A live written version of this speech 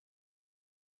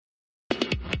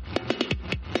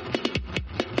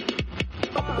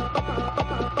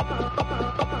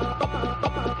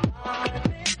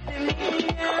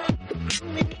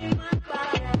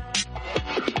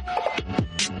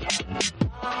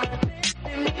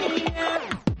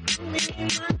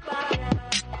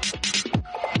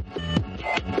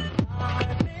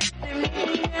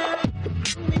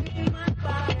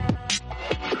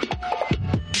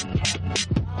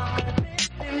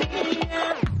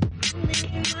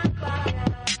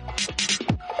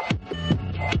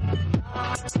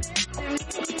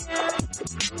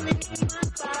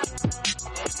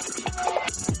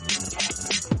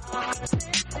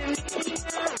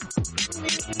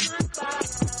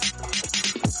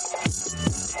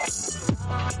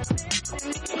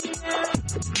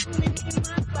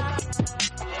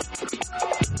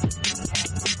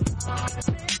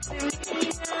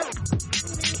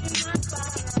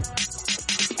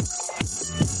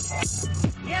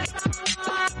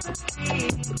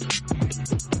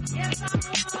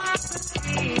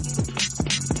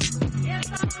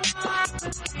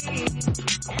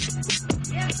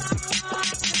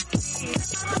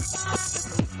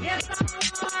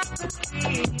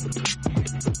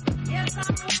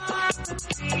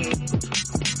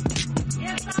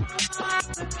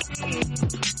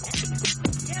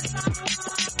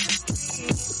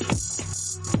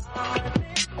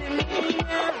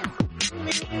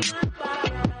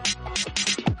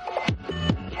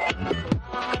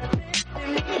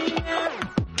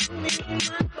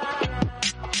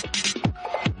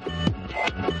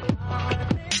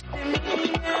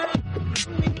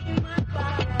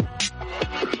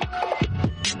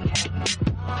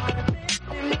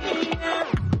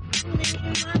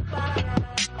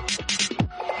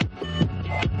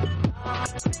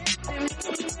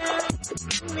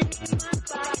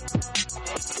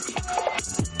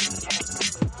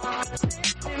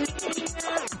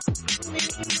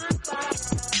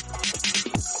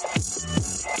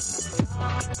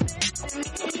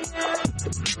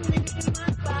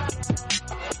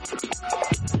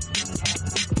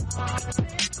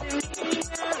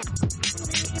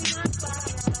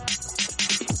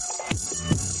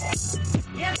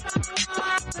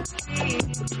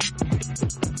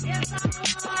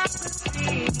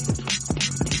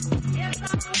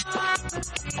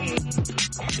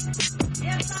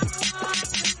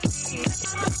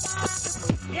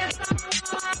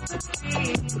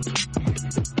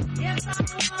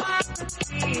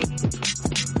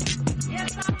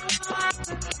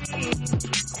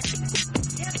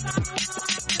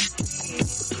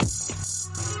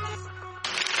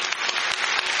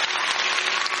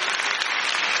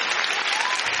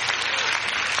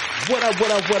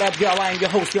What up, y'all? I am your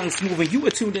host, Young Smooth, and you are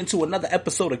tuned into another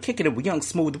episode of Kicking It with Young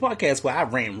Smooth, the podcast where I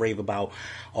rant and rave about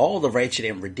all the ratchet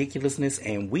and ridiculousness,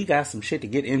 and we got some shit to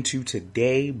get into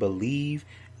today, believe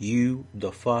you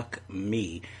the fuck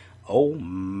me. Oh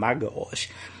my gosh.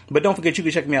 But don't forget, you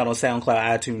can check me out on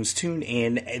SoundCloud, iTunes,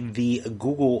 TuneIn, the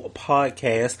Google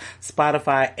Podcast,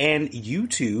 Spotify, and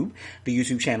YouTube. The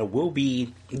YouTube channel will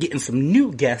be getting some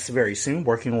new guests very soon,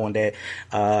 working on that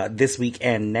this week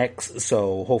and next.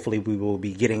 So hopefully we will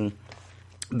be getting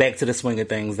back to the swing of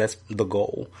things. That's the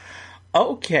goal.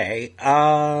 Okay,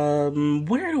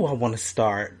 where do I want to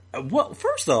start? Well,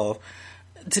 first off,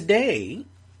 today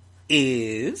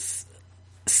is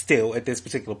still at this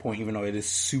particular point, even though it is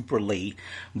super late,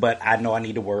 but I know I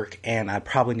need to work, and I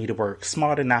probably need to work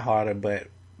smarter, not harder, but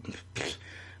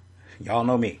y'all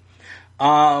know me.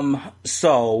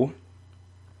 So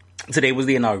today was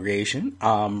the inauguration.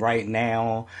 Right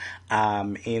now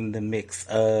I'm in the mix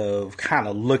of kind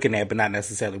of looking at, but not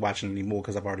necessarily watching anymore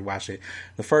because I've already watched it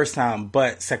the first time,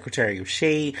 but Secretary of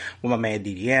Shade with my man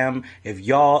DDM. If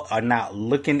y'all are not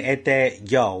looking at that,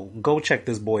 yo, go check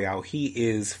this boy out. He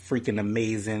is freaking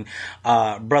amazing.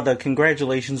 Brother,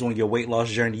 congratulations on your weight loss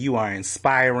journey. You are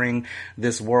inspiring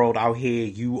this world out here.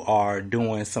 You are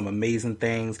doing some amazing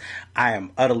things. I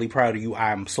am utterly proud of you.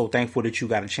 I am so thankful that you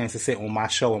got a chance to sit on my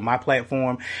show and my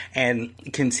platform, and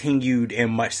continued and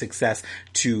much success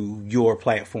to your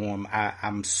platform.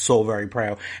 I'm so very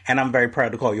proud, and I'm very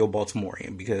proud to call you a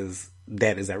Baltimorean because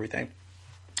that is everything.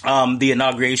 The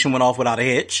inauguration went off without a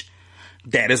hitch.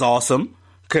 That is awesome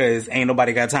because ain't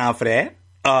nobody got time for that.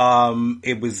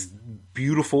 It was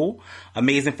beautiful,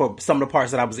 amazing for some of the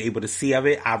parts that I was able to see of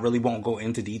it. I really won't go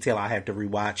into detail. I have to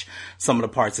rewatch some of the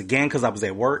parts again because I was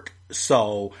at work.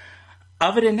 So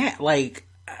other than that, like,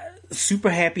 super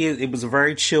happy. It was a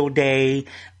very chill day.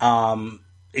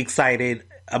 Excited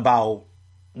about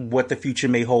what the future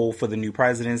may hold for the new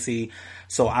presidency.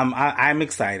 So I'm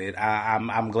excited.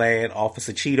 I'm glad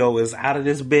Officer Cheeto is out of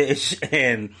this bitch.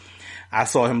 And I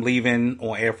saw him leaving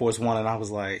on Air Force One, and I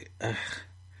was like, ugh.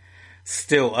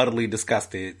 Still utterly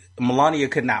disgusted. Melania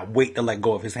could not wait to let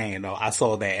go of his hand, though. I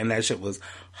saw that, and that shit was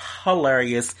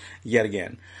hilarious yet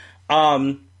again.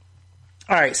 All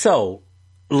right, so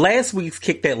last week's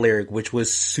Kick That Lyric, which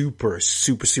was super,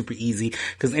 super, super easy,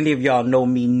 because any of y'all know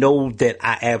me, know that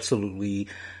I absolutely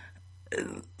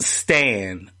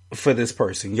stand for this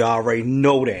person. Y'all already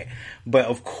know that. But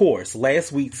of course,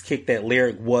 last week's Kick That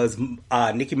Lyric was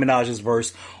Nicki Minaj's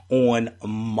verse on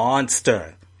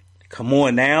Monster. Come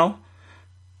on now.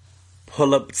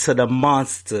 Pull up to the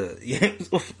monster.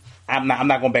 I'm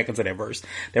not going back into that verse.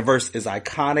 That verse is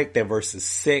iconic. That verse is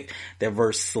sick. That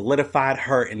verse solidified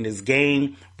her in this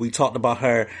game. We talked about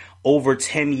her over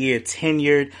 10-year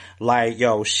tenured. Like,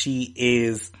 yo, she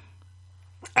is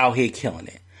out here killing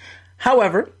it.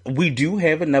 However, we do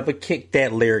have another Kick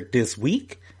That Lyric this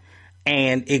week,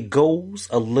 and it goes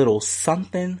a little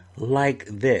something like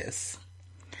this.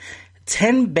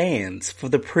 10 bands for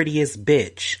the prettiest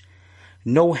bitch.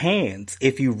 No hands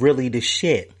if you really the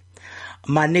shit.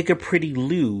 My nigga Pretty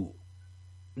Lou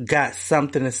got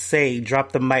something to say.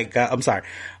 Drop the mic. I'm sorry.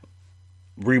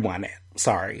 rewind that.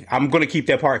 Sorry. I'm going to keep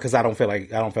that part because I don't feel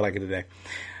like it today.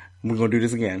 We're going to do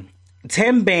this again.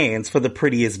 10 bands for the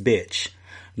prettiest bitch.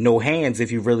 No hands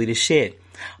if you really the shit.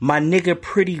 My nigga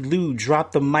Pretty Lou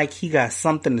dropped the mic. He got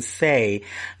something to say.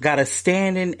 Got a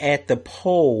standing at the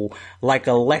poll like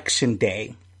election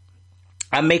day.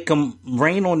 I make them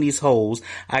rain on these hoes.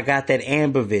 I got that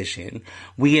amber vision.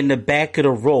 We in the back of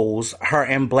the rolls, her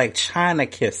and Black China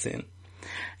kissing.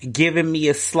 Giving me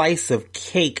a slice of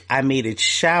cake. I made it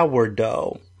shower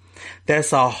dough.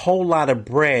 That's a whole lot of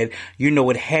bread. You know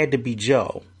it had to be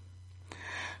Joe.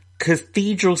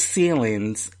 Cathedral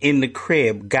ceilings in the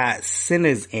crib got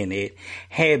sinners in it.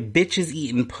 Had bitches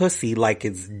eating pussy like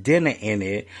it's dinner in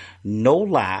it. No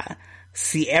lie.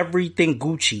 See everything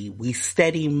Gucci, we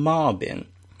steady mobbing.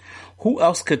 Who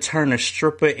else could turn a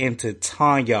stripper into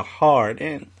Tanya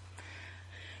Hardin?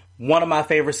 One of my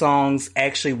favorite songs,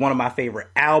 actually one of my favorite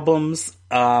albums,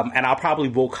 and I'll probably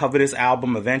will cover this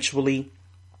album eventually,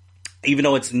 even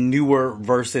though it's newer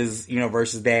versus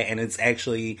that, and it's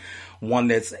actually one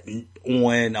that's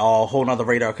on a whole nother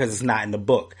radar because it's not in the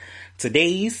book.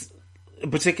 Today's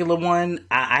particular one,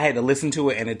 I had to listen to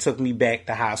it and it took me back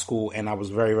to high school and I was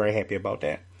very, very happy about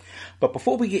that. But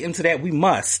before we get into that, we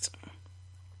must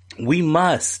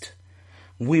get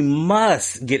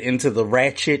into the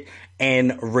ratchet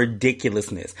and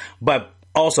ridiculousness. But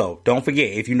also, don't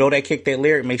forget, if you know that Kick That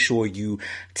lyric, make sure you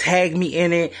tag me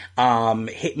in it.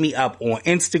 Hit me up on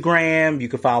Instagram. You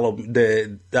can follow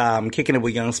the Kicking It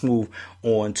with Young Smooth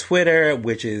on Twitter,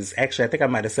 which is actually, I think I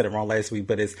might have said it wrong last week,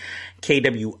 but it's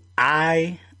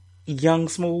KWI Young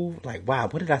Smooth. Like, wow,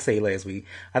 what did I say last week?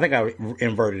 I think I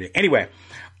inverted it. Anyway,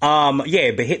 but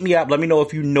hit me up. Let me know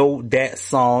if you know that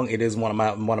song. It is one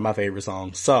of my favorite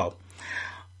songs. So,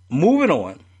 moving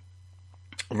on.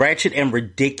 Ratchet and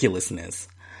ridiculousness.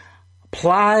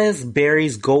 Plies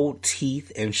buries gold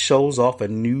teeth and shows off a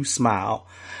new smile.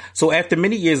 So after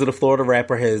many years of the Florida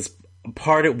rapper has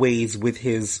parted ways with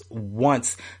his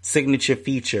once signature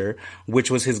feature, which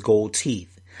was his gold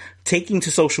teeth. Taking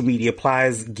to social media,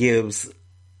 Plies gives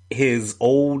his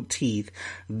old teeth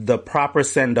the proper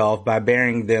send-off by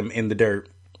burying them in the dirt.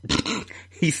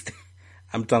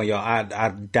 I'm telling y'all, I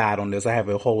died on this. I have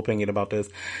a whole opinion about this.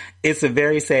 It's a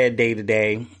very sad day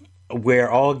today. We're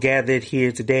all gathered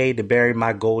here today to bury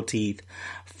my gold teeth.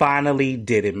 Finally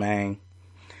did it, man.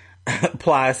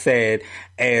 Ply said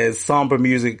as somber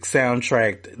music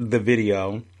soundtracked the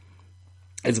video.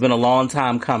 It's been a long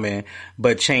time coming,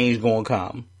 but change gonna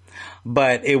come.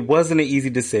 But it wasn't an easy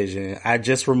decision. I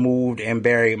just removed and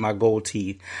buried my gold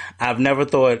teeth. I've never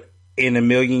thought in a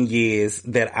million years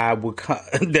that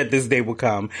that this day would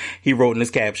come. He wrote in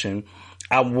his caption,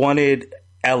 I wanted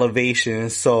elevation,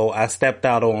 so I stepped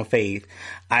out on faith.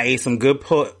 I ate some good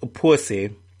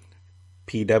pussy,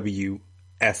 PWSSY,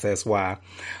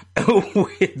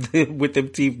 with them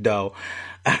teeth though.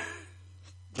 I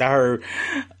heard,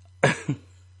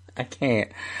 I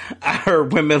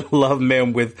heard women love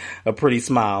men with a pretty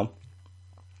smile.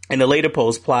 In a later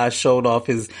post, Plies showed off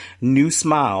his new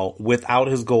smile without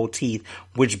his gold teeth,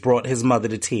 which brought his mother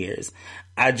to tears.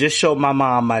 I just showed my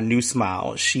mom my new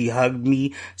smile. She hugged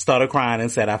me, started crying, and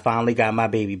said, I finally got my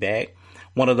baby back.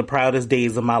 One of the proudest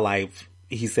days of my life.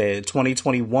 He said,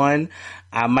 2021,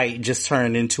 I might just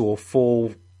turn into a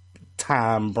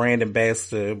full-time brand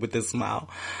ambassador with this smile.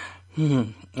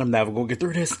 I'm never gonna get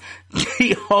through this.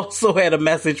 He also had a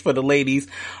message for the ladies.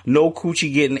 No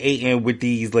coochie getting eaten with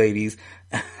these ladies.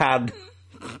 How did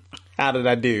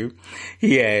I do?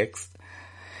 He asked.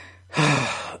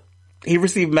 He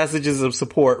received messages of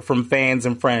support from fans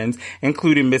and friends,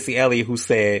 including Missy Elliott, who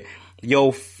said,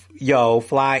 yo,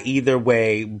 fly either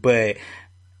way, but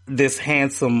this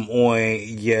handsome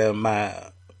on my...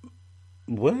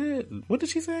 What did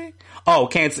she say? Oh,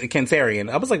 Cancerian.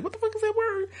 I was like, what the fuck is that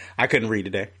word? I couldn't read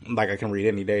today. Like, I can read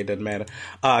any day. It doesn't matter.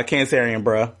 Cancerian,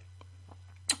 bruh.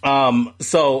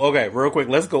 So, okay, real quick,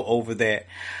 let's go over that.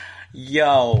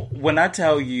 Yo, when I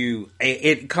tell you,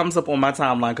 it comes up on my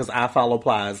timeline because I follow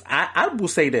Plies. I will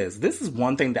say this. This is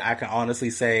one thing that I can honestly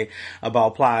say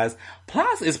about Plies.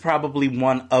 Plies is probably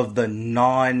one of the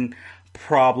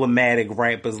non-problematic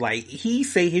rappers. Like, he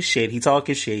say his shit, he talk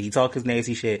his shit, he talk his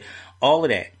nasty shit, all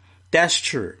of that. That's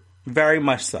true. Very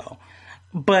much so.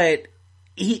 But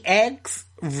he asks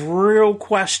real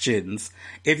questions.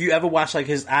 If you ever watch like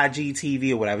his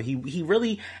IGTV or whatever, he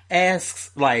really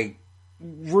asks like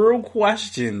real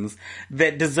questions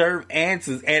that deserve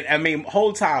answers. And I mean,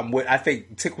 whole time what I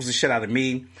think tickles the shit out of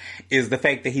me is the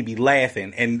fact that he be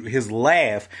laughing, and his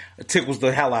laugh tickles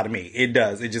the hell out of me. It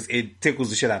does. It tickles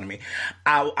the shit out of me.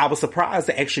 I was surprised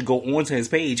to actually go onto his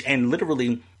page and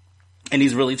literally, and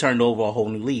he's really turned over a whole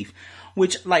new leaf.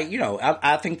 which, like, you know,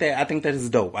 I think that is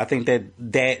dope. I think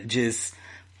that just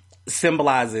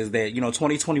symbolizes that, you know,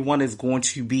 2021 is going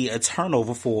to be a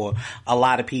turnover for a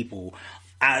lot of people.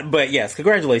 But yes,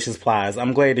 congratulations, Plies.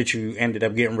 I'm glad that you ended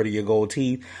up getting rid of your gold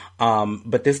teeth.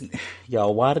 But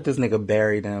why did this nigga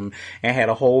bury them and had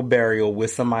a whole burial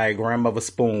with somebody's grandmother's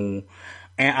spoon?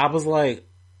 And I was like,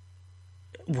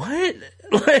 what?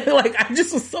 like, I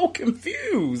just was so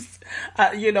confused.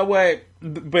 You know what?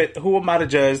 But who am I to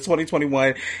judge?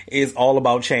 2021 is all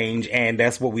about change, and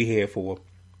that's what we're here for.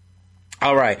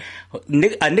 All right. A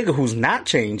nigga who's not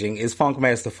changing is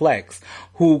Funkmaster Flex,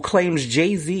 who claims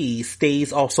Jay-Z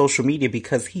stays off social media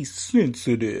because he's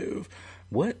sensitive.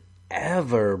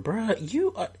 Whatever, bruh.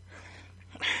 You are...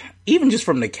 Even just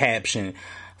from the caption,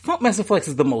 Funkmaster Flex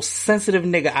is the most sensitive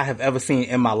nigga I have ever seen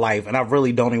in my life, and I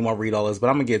really don't even want to read all this, but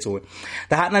I'm gonna get to it.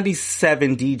 The Hot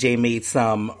 97 DJ made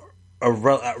some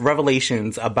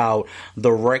revelations about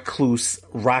the recluse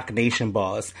Rock Nation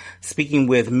boss, speaking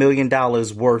with $1 million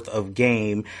worth of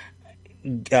game,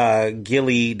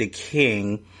 Gilly the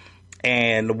King,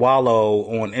 and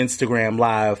Wallow on Instagram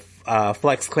Live.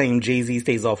 Flex claimed Jay-Z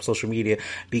stays off social media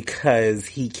because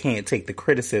he can't take the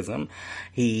criticism.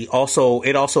 It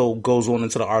also goes on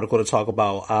into the article to talk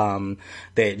about,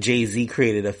 that Jay-Z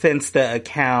created a Finsta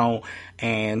account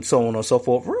and so on and so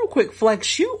forth. Real quick,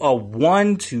 Flex, you are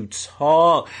one to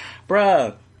talk.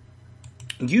 Bruh,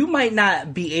 you might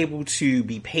not be able to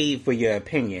be paid for your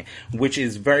opinion, which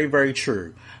is very, very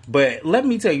true. But let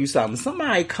me tell you something.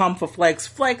 Somebody come for Flex.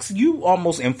 Flex, you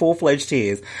almost in full-fledged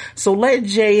tears. So let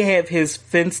Jay have his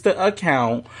Finsta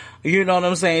account, you know what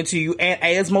I'm saying, to you, and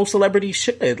as most celebrities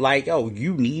should. Like,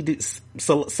 you need,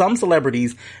 so some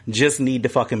celebrities just need to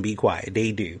fucking be quiet.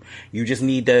 They do. You just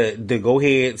need to go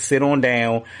ahead, sit on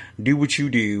down, do what you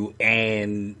do,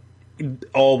 and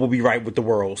all will be right with the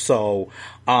world. So,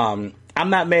 I'm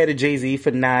not mad at Jay-Z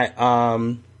for not,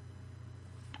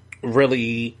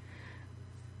 really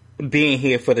being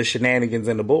here for the shenanigans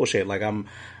and the bullshit. Like, I'm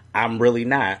really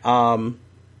not. I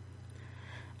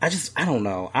don't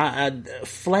know.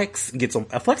 Flex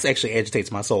actually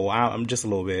agitates my soul. I'm just a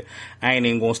little bit. I ain't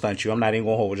even gonna stunt you. I'm not even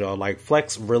gonna hold y'all. Like,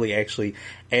 Flex really actually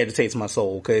agitates my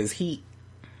soul, cause he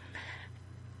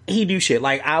do shit.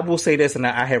 Like, I will say this, and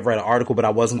I have read an article, but I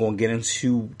wasn't gonna get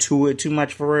into it too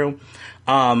much for real.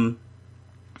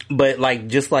 But like,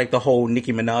 just like the whole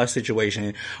Nicki Minaj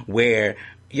situation where,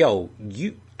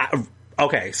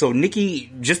 okay, so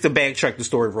Nicki, just to backtrack the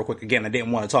story real quick, again, I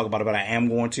didn't want to talk about it, but I am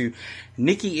going to.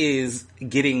 Nicki is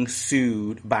getting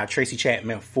sued by Tracy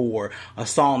Chapman for a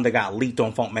song that got leaked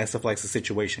on Funkmaster Flex's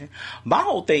situation. My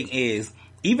whole thing is,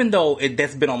 even though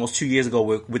that's been almost 2 years ago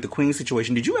with the Queen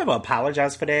situation, did you ever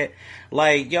apologize for that?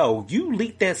 Like, you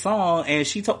leaked that song and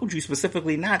she told you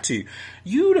specifically not to.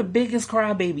 You the biggest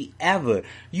crybaby ever.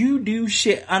 You do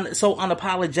shit so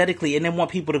unapologetically and then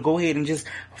want people to go ahead and just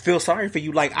feel sorry for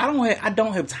you. Like, I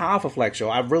don't have time for Flex, yo.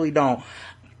 I really don't.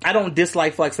 I don't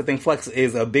dislike Flex. I think Flex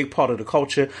is a big part of the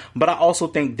culture, but I also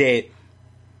think that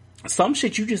some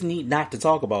shit you just need not to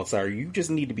talk about, sir. You just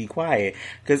need to be quiet.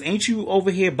 Cause ain't you over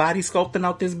here body sculpting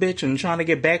out this bitch and trying to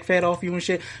get back fat off you and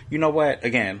shit? You know what?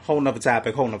 Again, whole nother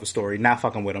topic, whole nother story. Not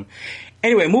fucking with him.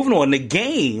 Anyway, moving on. The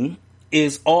Game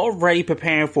is already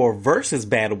preparing for a versus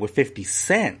battle with 50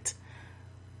 Cent.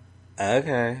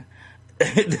 Okay.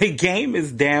 The Game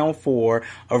is down for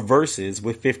a versus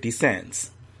with 50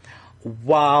 Cent.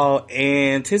 While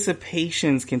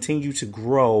anticipations continue to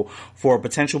grow for a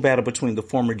potential battle between the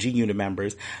former G-Unit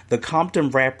members, the Compton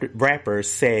rapper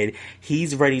said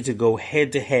he's ready to go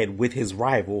head-to-head with his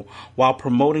rival while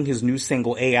promoting his new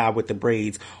single AI with the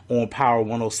Braids on Power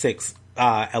 106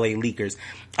 LA Leakers.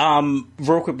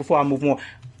 Real quick before I move on.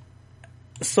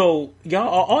 So,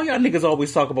 all y'all niggas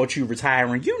always talk about you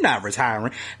retiring. You not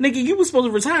retiring. Nigga, you was supposed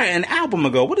to retire an album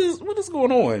ago. What is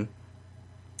going on?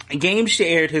 Game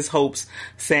shared his hopes,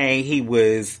 saying he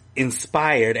was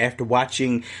inspired after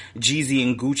watching Jeezy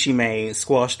and Gucci Mane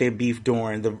squash their beef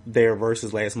during their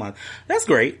verses last month. That's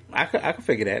great. I could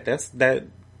figure that. That.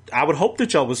 I would hope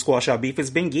that y'all would squash our beef. It's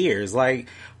been years. Like,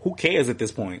 who cares at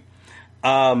this point?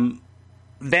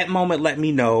 That moment let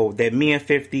me know that me and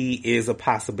 50 is a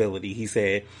possibility, he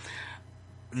said.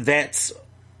 That's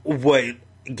what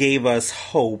gave us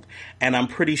hope, and I'm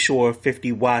pretty sure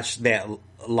 50 watched that.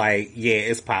 Like, yeah,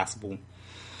 it's possible.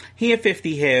 He and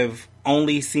 50 have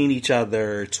only seen each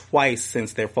other twice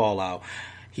since their fallout.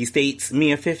 He states,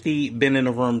 me and 50 been in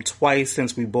the room twice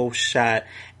since we both shot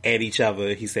at each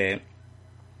other, he said.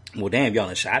 Well, damn, y'all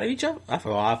done shot at each other? I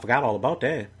forgot all about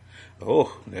that.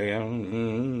 Oh, I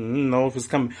don't know if it's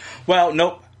coming. Well,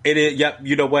 nope. It is. Yep.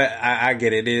 You know what? I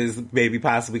get it. It is maybe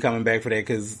possibly coming back for that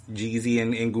because Jeezy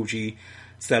and Gucci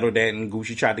settled that, and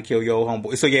Gucci tried to kill your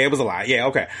homeboy. So yeah, it was a lot. Yeah.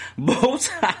 Okay. Both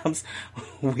times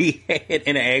we had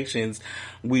interactions,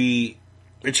 we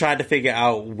tried to figure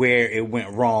out where it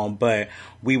went wrong, but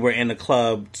we were in the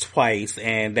club twice,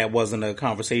 and that wasn't a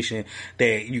conversation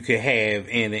that you could have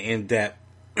in depth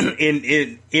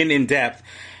in depth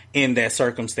in that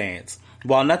circumstance.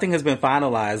 While nothing has been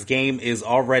finalized, Game is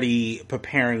already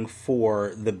preparing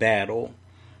for the battle.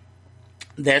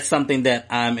 That's something that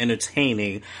I'm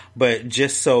entertaining, but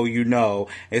just so you know,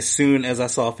 as soon as I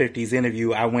saw 50's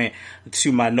interview, I went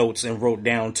to my notes and wrote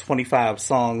down 25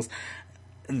 songs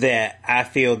that I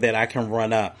feel that I can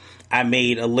run up. I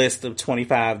made a list of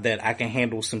 25 that I can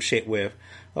handle some shit with.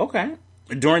 Okay.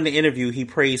 During the interview, he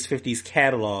praised 50's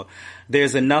catalog.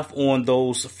 There's enough on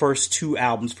those first two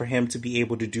albums for him to be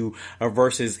able to do a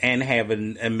verses and have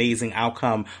an amazing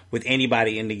outcome with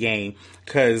anybody in the game,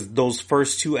 because those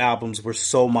first two albums were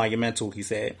so monumental, he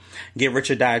said. Get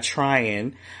Rich or Die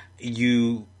Trying,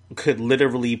 you could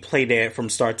literally play that from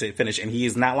start to finish, and he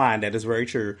is not lying. That is very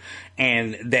true.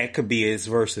 And that could be his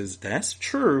verses. That's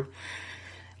true.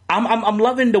 I'm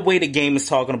loving the way the Game is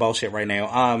talking about shit right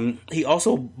now. He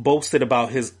also boasted about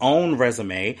his own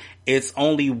resume. It's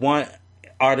only one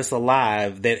artist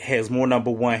alive that has more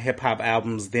number one hip hop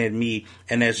albums than me,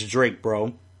 and that's Drake,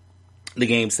 bro. The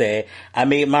Game said, I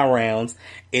made my rounds.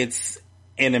 It's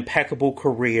an impeccable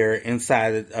career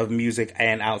inside of music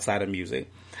and outside of music.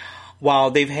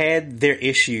 While they've had their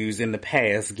issues in the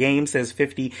past, Game says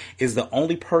 50 is the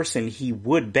only person he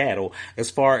would battle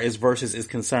as far as versus is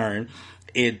concerned.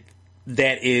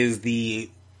 That is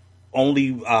the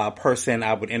only person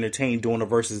I would entertain doing a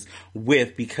versus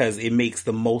with, because it makes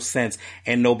the most sense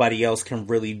and nobody else can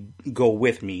really go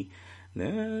with me.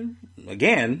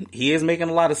 Again, he is making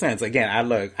a lot of sense. Again,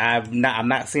 I'm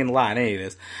not seeing a lot in any of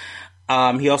this.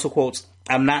 He also quotes,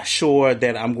 I'm not sure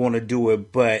that I'm going to do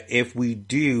it, but if we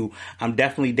do, I'm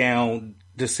definitely down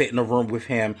to sit in a room with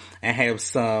him and have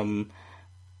some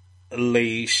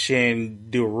Le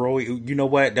Chandelier. You know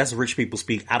what? That's rich people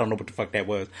speak. I don't know what the fuck that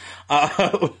was.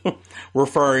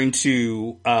 Referring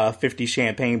to 50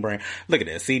 Champagne brand. Look at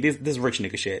this. See, this rich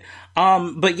nigga shit.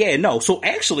 But yeah, no. So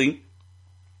this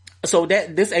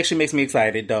actually makes me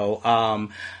excited though.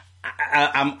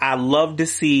 I love to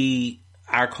see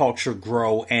our culture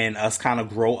grow and us kind of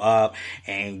grow up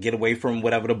and get away from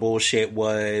whatever the bullshit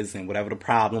was and whatever the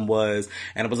problem was.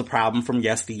 And it was a problem from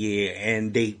yesteryear,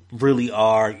 and they really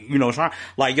are, trying,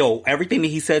 like, everything that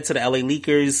he said to the LA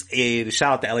Leakers,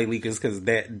 shout out to LA Leakers, because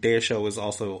their show is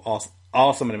also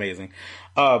awesome and amazing.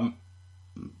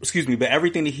 Excuse me, but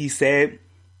everything that he said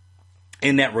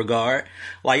in that regard,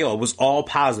 like, it was all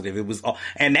positive. It was all,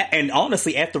 and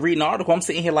honestly, after reading the article, I'm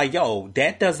sitting here like,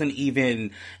 that doesn't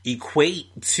even equate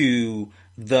to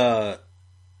the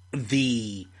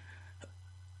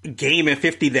Game and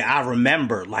 50 that I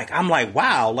remember. Like, I'm like,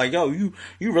 wow, like, you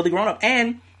really grown up.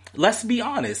 And let's be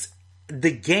honest,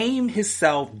 the Game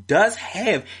himself does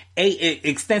have a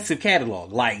extensive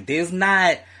catalog. Like, there's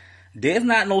not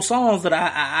no songs that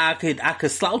I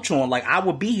could slouch on. Like, I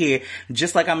would be here,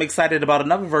 just like I'm excited about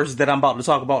another verse that I'm about to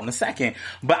talk about in a second.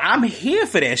 But I'm here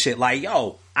for that shit. Like,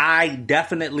 I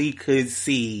definitely could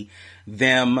see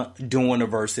them doing the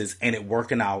verses and it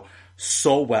working out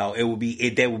so well.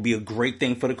 That would be a great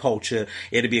thing for the culture.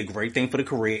 It'd be a great thing for the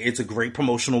career. It's a great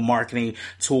promotional marketing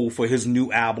tool for his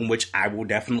new album, which I will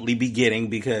definitely be getting,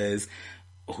 because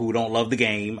who don't love the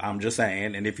Game? I'm just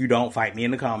saying. And if you don't, fight me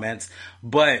in the comments.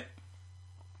 But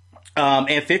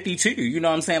and 52, you know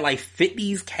what I'm saying? Like,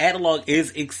 50's catalog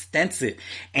is extensive.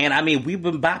 And I mean, we've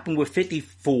been bopping with 50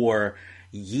 for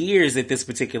years at this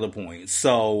particular point.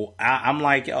 So I'm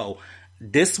like,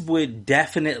 this would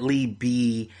definitely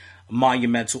be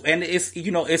monumental. And it's,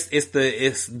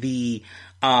 it's the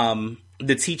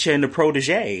teacher and the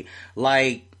protege.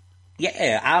 Like,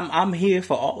 yeah, I'm here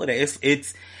for all of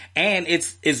that.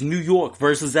 It's New York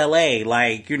versus LA.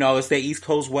 Like, it's the East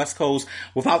Coast, West Coast,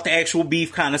 without the actual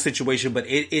beef kind of situation, but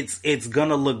it's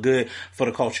gonna look good for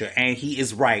the culture. And he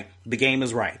is right. The Game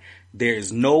is right. There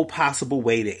is no possible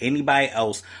way that anybody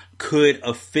else could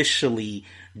officially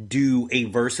do a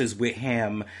versus with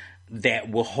him that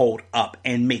will hold up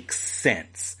and make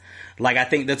sense. Like, I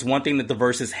think that's one thing that the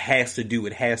versus has to do.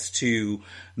 It has to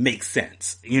make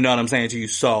sense. You know what I'm saying to you?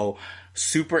 So,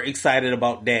 super excited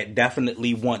about that.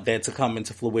 Definitely want that to come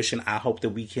into fruition. I hope that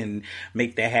we can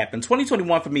make that happen.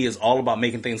 2021 for me is all about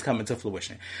making things come into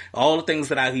fruition. All the things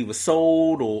that I either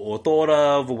sold or thought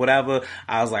of or whatever,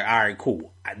 I was like, all right,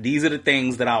 cool. These are the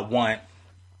things that I want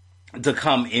to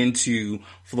come into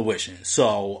fruition.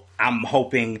 So I'm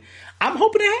hoping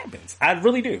it happens. I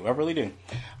really do.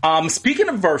 Speaking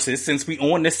of verses, since we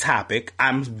on this topic,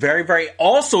 I'm very, very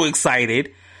also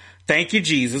excited. Thank you,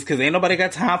 Jesus, because ain't nobody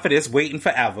got time for this waiting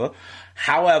forever.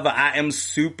 However, I am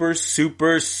super,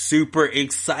 super, super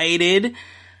excited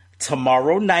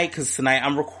tomorrow night, because tonight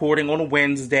I'm recording on a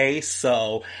Wednesday,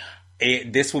 so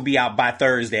this will be out by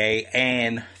Thursday,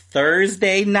 and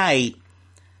Thursday night,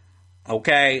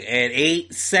 okay, at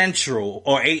 8 Central,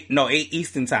 or 8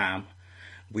 Eastern Time,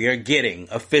 we are getting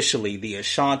officially the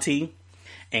Ashanti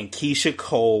and Keyshia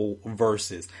Cole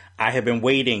verses. I have been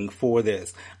waiting for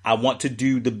this. I want to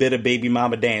do the bitter baby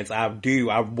mama dance. I do.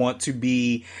 I want to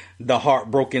be the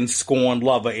heartbroken, scorned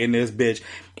lover in this bitch.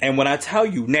 And when I tell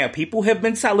you, now people have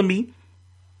been telling me,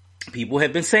 people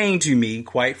have been saying to me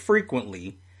quite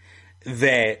frequently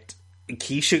that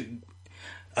Keyshia,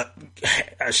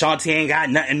 Ashanti ain't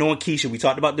got nothing on Keyshia. We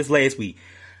talked about this last week.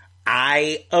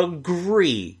 I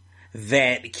agree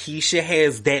that Keyshia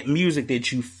has that music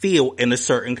that you feel in a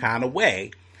certain kind of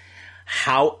way.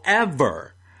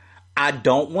 However, I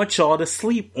don't want y'all to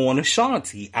sleep on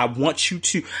Ashanti. I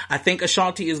think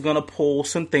Ashanti is going to pull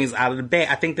some things out of the bag.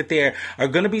 I think that there are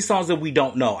going to be songs that we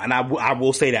don't know. And I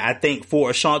will say that I think for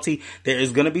Ashanti, there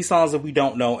is going to be songs that we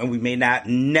don't know and we may not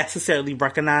necessarily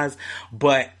recognize,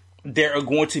 but there are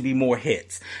going to be more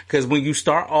hits. Because when you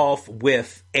start off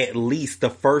with at least the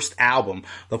first album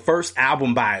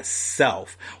by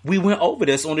itself, we went over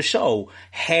this on the show,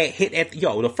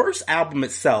 the first album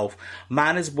itself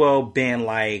might as well been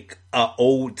like a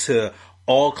ode to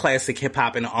all classic hip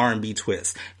hop and R&B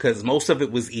twist. Because most of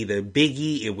it was either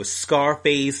Biggie, it was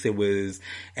Scarface, it was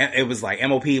like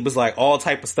MOP, it was like all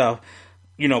type of stuff,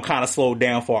 kind of slowed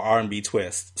down for R&B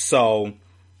twist. So,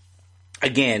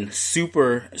 again,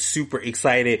 super, super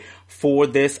excited for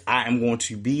this. I am going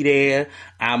to be there.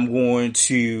 I'm going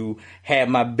to have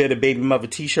my bitter baby mother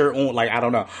t-shirt on. Like, I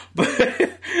don't know.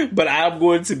 But I'm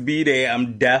going to be there.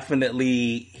 I'm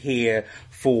definitely here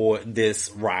for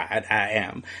this ride. I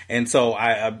am. And so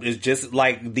it's just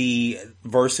like the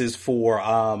verses for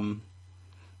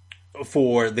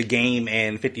The Game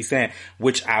and 50 Cent,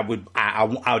 which I would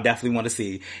definitely want to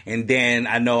see. And then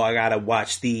I know I gotta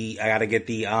get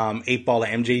the 8 Ball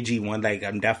and MJG one. Like,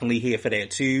 I'm definitely here for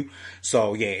that too.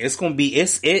 So yeah, it's gonna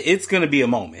be a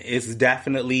moment. It's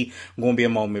definitely gonna be a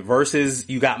moment. Versus,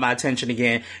 you got my attention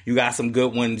again. You got some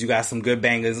good ones. You got some good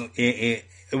bangers.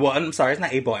 Well, I'm sorry, it's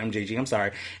not 8 Ball MJG. I'm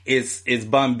sorry. It's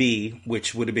Bun B,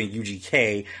 which would have been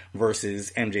UGK versus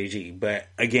MJG. But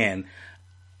again,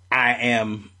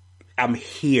 I'm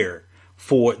here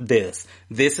for this.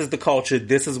 This is the culture.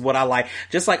 This is what I like.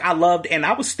 Just like I loved, and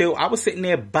I was sitting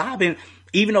there bobbing,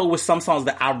 even though it was some songs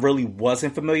that I really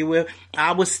wasn't familiar with,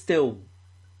 I was still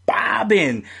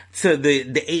bobbing to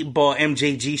the 8 Ball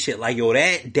MJG shit. Like, yo,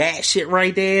 that shit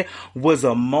right there was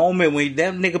a moment when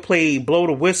that nigga played Blow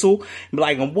the Whistle,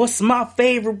 like, what's my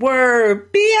favorite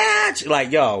word? Biatch!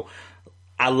 Like, yo,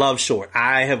 I love Short.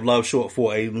 I have loved Short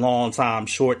for a long time.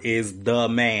 Short is the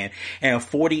man. And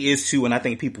 40 is too, and I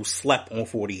think people slept on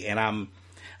 40. And I'm,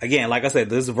 again, like I said,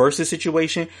 this versus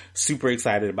situation, super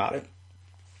excited about it.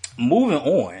 Moving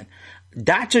on,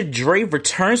 Dr. Dre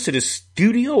returns to the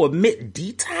studio amid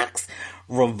Detox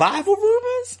revival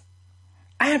rumors.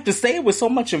 I have to say it with so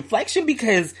much inflection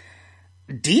because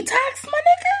Detox, my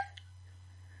nigga?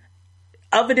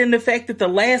 Other than the fact that the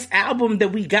last album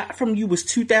that we got from you was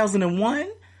 2001?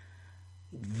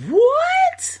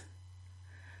 What?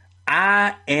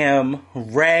 I am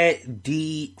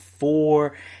ready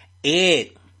for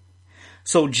it.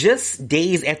 So just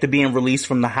days after being released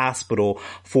from the hospital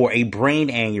for a brain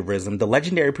aneurysm, the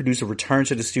legendary producer returned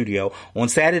to the studio. On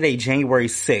Saturday, January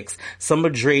 6th, some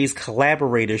of Dre's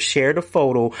collaborators shared a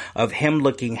photo of him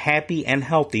looking happy and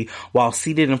healthy while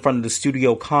seated in front of the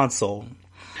studio console.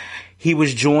 He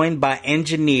was joined by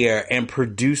engineer and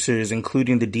producers,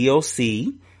 including the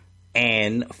DOC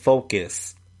and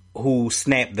Focus, who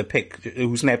snapped the pic.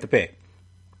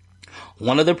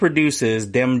 One of the producers,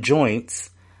 Dem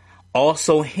Joints,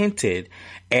 also hinted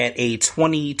at a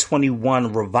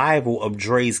 2021 revival of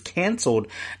Dre's canceled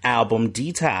album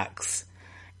Detox.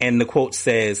 And the quote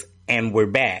says, "And we're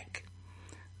back,"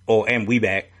 or "and we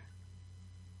back."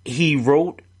 He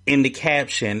wrote in the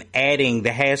caption, adding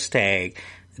the hashtag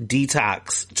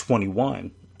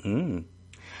Detox21.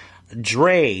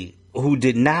 Dre, who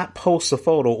did not post a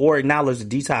photo or acknowledge the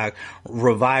Detox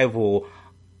revival,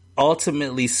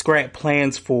 ultimately scrapped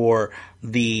plans for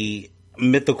the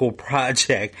mythical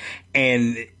project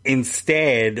and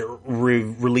instead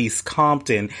released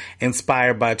Compton,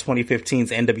 inspired by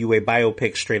 2015's NWA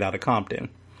biopic Straight Outta Compton.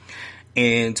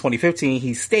 In 2015,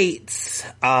 he states,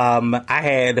 I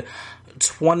had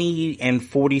 20 and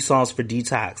 40 songs for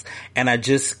Detox, and I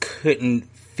just couldn't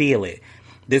feel it.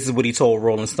 This is what he told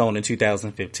Rolling Stone in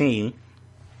 2015.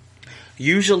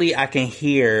 Usually I can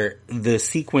hear the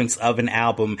sequence of an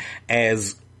album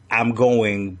as I'm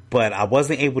going, but I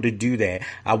wasn't able to do that.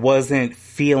 I wasn't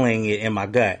feeling it in my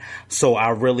gut. So I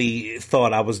really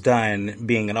thought I was done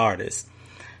being an artist.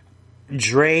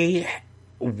 Dre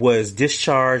was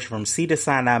discharged from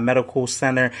Cedars-Sinai Medical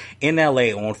Center in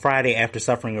LA on Friday after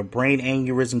suffering a brain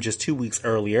aneurysm just 2 weeks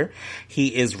earlier.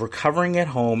 He is recovering at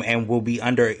home and will be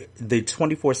under the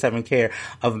 24/7 care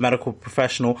of a medical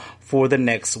professional for the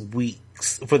next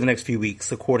few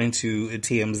weeks, according to a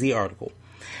TMZ article.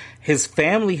 His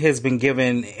family has been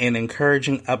given an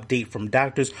encouraging update from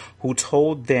doctors who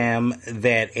told them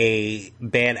that a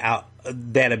bad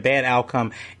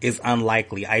outcome is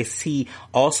unlikely. Ice-T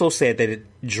also said that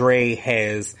Dre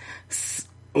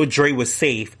was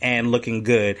safe and looking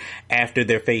good after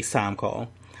their FaceTime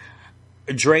call.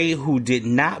 Dre, who did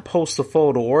not post a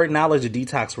photo or acknowledge the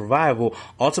Detox revival,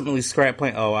 ultimately scrapped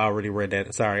plans. Oh, I already read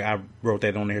that. Sorry, I wrote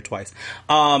that on there twice.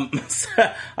 I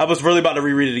was really about to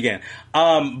reread it again.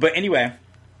 But anyway,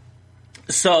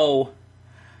 so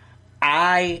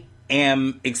I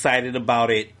am excited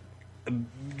about it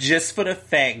just for the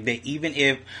fact that even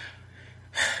if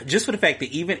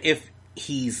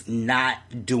he's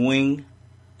not doing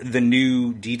the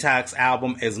new Detox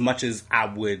album as much as I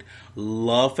would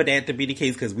love for that to be the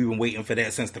case, because we've been waiting for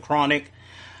that since The Chronic,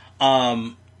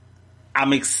 I'm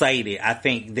excited. I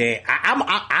think that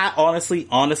I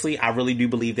honestly, I really do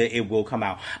believe that it will come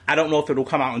out. I don't know if it will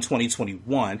come out in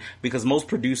 2021, because most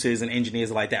producers and engineers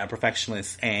like that are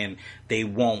perfectionists, and they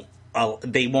won't allow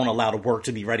the work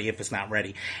to be ready if it's not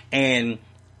ready. And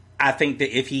I think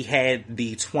that if he had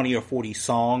the 20 or 40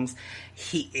 songs,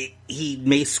 he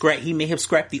may have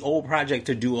scrapped the old project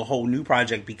to do a whole new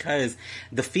project, because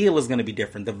the feel is going to be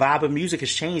different. The vibe of music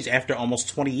has changed after almost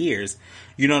 20 years.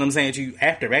 You know what I'm saying?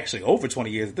 After actually over 20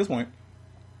 years at this point.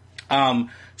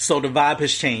 So the vibe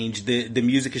has changed, the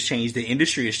music has changed, the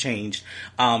industry has changed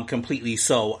completely.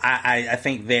 So I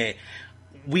think that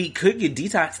we could get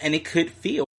Detox, and it could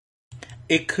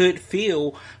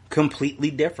feel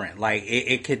completely different. Like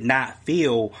it could not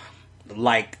feel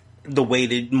like the way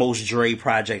that most Dre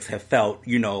projects have felt,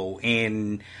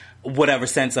 in whatever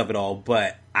sense of it all.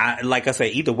 But like I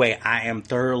said, either way, I am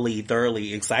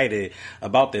thoroughly excited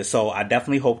about this. So I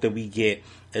definitely hope that we get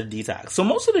a Detox. So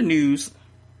most of the news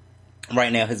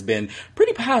right now has been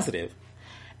pretty positive,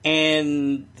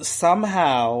 and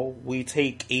somehow we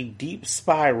take a deep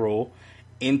spiral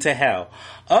into hell.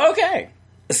 Okay,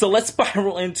 so let's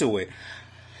spiral into it.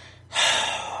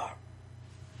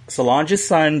 Solange's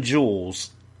son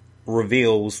Jules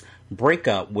reveals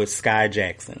breakup with Sky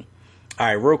Jackson. All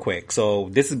right, real quick. So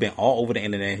this has been all over the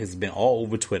internet. Has been all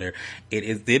over Twitter. It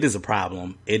is a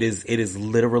problem. It is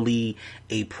literally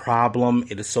a problem.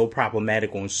 It is so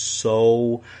problematic on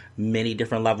so many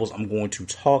different levels. I'm going to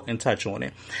talk and touch on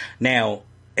it. Now,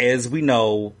 as we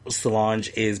know, Solange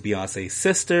is Beyonce's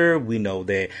sister. We know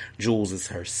that Jules is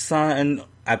her son.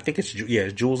 I think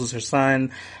Jules is her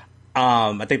son.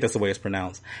 I think that's the way it's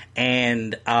pronounced.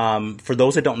 And for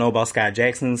those that don't know about Sky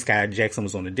Jackson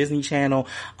was on the Disney Channel,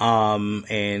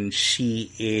 and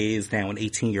she is now an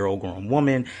 18-year-old grown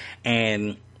woman,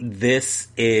 and this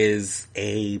is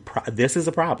a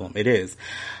problem. It is.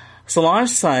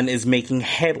 Solange's son is making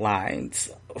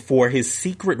headlines for his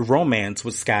secret romance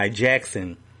with Sky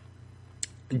Jackson.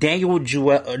 Daniel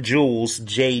Jules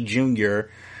J. Jr.,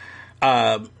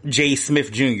 J.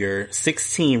 Smith Jr.,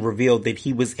 16, revealed that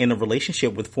he was in a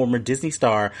relationship with former Disney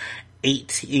star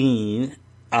Disney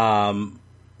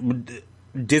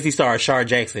star Shar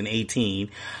Jackson, 18,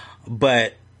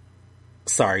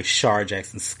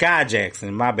 Sky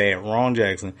Jackson, my bad, wrong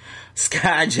Jackson.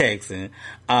 Sky Jackson,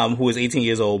 who is 18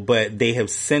 years old, but they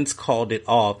have since called it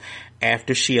off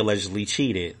after she allegedly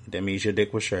cheated. That means your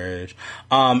dick was trash.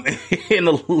 In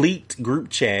a leaked group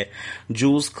chat,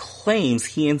 Jules claims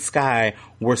he and Sky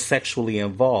were sexually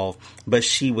involved, but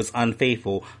she was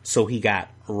unfaithful, so he got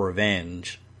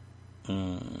revenge.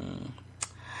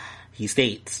 He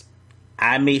states,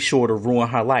 "I made sure to ruin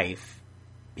her life."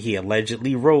 He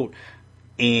allegedly wrote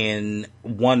in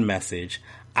one message,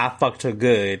 "I fucked her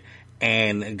good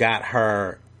and got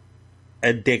her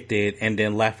addicted and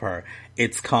then left her.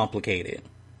 It's complicated."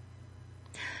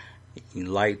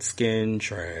 Light skin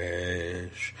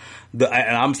trash. And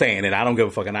I'm saying it. I don't give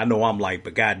a fuck. And I know I'm light,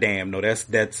 but goddamn, no,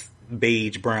 that's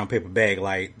beige brown paper bag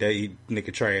light. That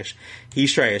nigga trash.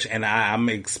 He's trash, and I'm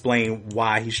gonna explain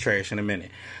why he's trash in a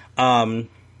minute.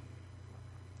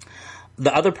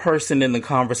 The other person in the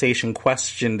conversation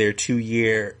questioned their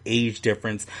 2-year age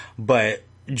difference, but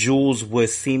Jules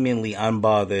was seemingly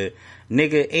unbothered.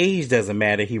 Nigga, age doesn't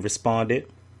matter, he responded.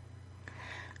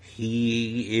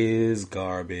 He is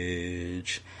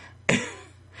garbage.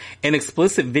 An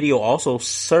explicit video also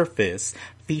surfaced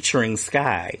featuring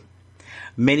Sky.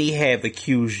 Many have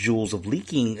accused Jules of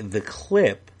leaking the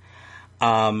clip,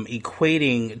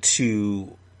 equating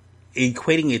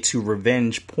it to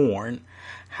revenge porn.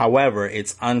 However,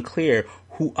 it's unclear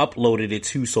who uploaded it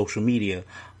to social media.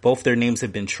 Both their names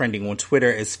have been trending on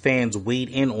Twitter as fans weighed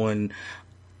in on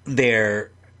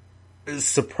their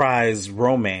surprise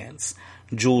romance.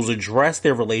 Jules addressed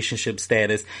their relationship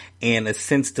status in a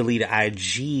since deleted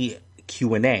IG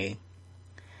Q&A.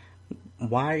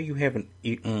 Why are you having...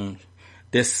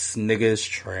 This nigga's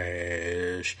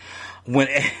trash. When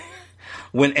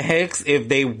asked if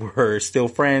they were still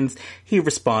friends, he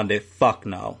responded, fuck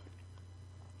no.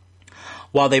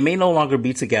 While they may no longer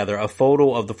be together, a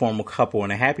photo of the former couple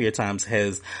in a happier times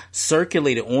has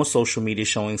circulated on social media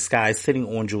showing Sky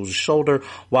sitting on Jules' shoulder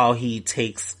while he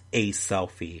takes a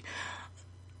selfie.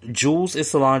 Jules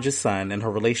is Solange's son, and her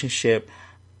relationship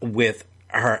with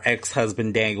her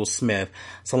ex-husband Daniel Smith.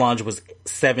 Solange was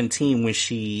 17 when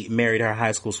she married her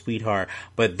high school sweetheart,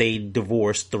 but they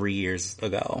divorced 3 years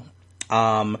ago.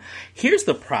 Here's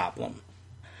the problem.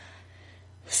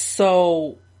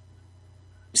 So,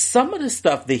 some of the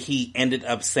stuff that he ended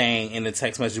up saying in the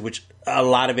text message, which a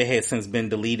lot of it has since been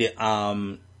deleted,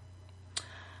 I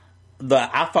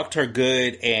fucked her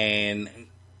good and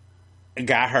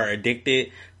got her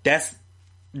addicted, that's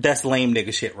lame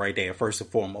nigga shit right there, first and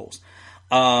foremost.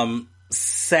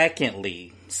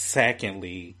 Secondly,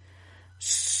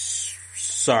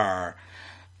 sir,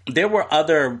 there were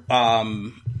other,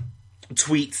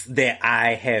 tweets that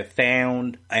I have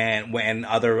found and when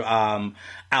other,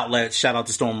 outlets, shout out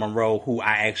to Storm Monroe, who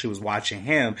I actually was watching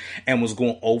him and was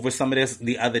going over some of this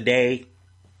the other day.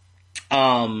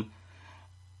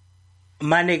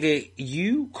 My nigga,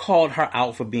 you called her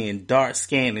out for being dark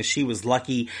skinned and she was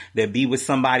lucky to be with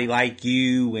somebody like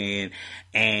you,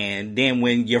 and then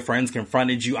when your friends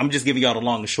confronted you, I'm just giving y'all the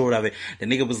long and short of it, the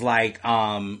nigga was like,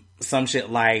 some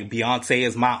shit like, Beyonce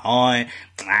is my aunt,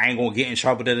 I ain't gonna get in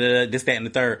trouble, this, that, and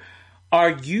the third. Are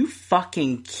you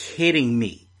fucking kidding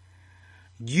me?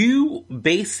 You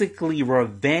basically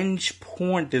revenge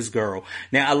porned this girl.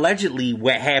 Now, allegedly,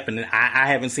 what happened, and I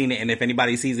haven't seen it, and if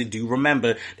anybody sees it, do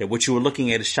remember that what you were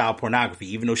looking at is child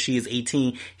pornography. Even though she is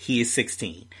 18, he is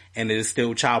 16. And it is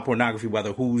still child pornography,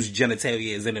 whether whose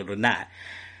genitalia is in it or not.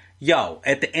 Yo,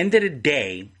 at the end of the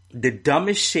day, the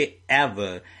dumbest shit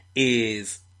ever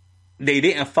is they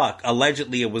didn't fuck.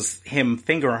 Allegedly, it was him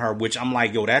fingering her, which I'm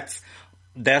like, yo,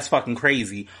 that's fucking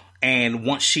crazy. And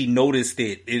once she noticed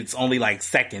it, it's only like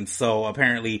seconds. So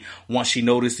apparently, once she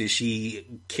noticed it, she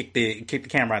kicked the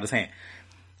camera out of his hand.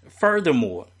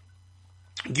 Furthermore,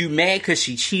 you mad because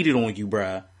she cheated on you,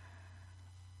 bruh.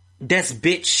 That's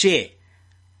bitch shit.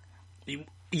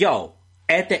 Yo,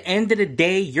 at the end of the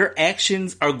day, your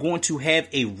actions are going to have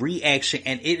a reaction,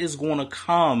 and it is going to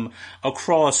come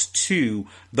across to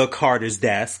the Carter's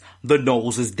desk, the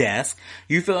Knowles' desk.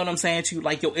 You feel what I'm saying to you?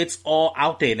 Like, yo, it's all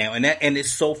out there now, and it's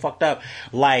so fucked up.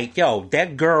 Like, yo,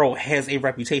 that girl has a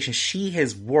reputation. She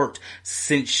has worked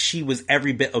since she was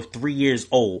every bit of 3 years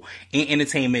old in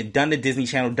entertainment, done the Disney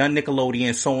Channel, done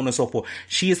Nickelodeon, so on and so forth.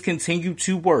 She has continued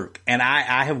to work, and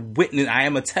I have witnessed, I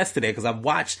am attest to that, because I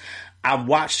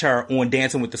watched her on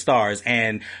Dancing with the Stars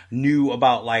and knew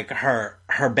about like her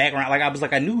background. Like I was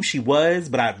like, I knew who she was,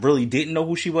 but I really didn't know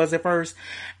who she was at first.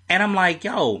 And I'm like,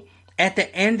 yo, at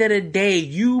the end of the day,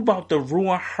 you about to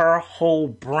ruin her whole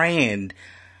brand.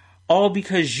 All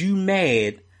because you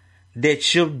mad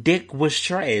that your dick was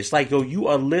trash. Like, yo, you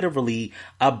are literally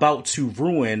about to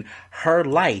ruin her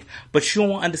life. But you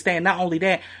don't understand, not only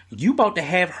that, you about to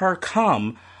have her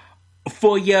come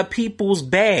for your people's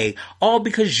bag, all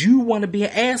because you want to be an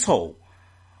asshole,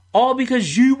 all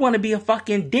because you want to be a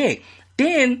fucking dick.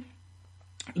 Then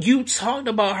you talked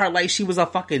about her like she was a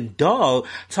fucking dog.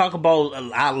 Talk about,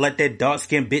 I'll let that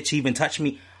dark-skinned bitch even touch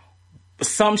me.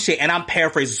 Some shit, and I'm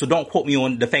paraphrasing, so don't quote me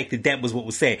on the fact that was what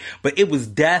was said, but it was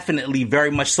definitely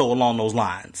very much so along those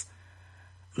lines.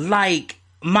 Like,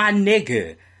 my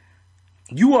nigga,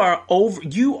 you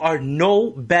are no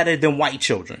better than white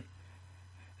children.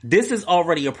 This is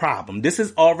already a problem. This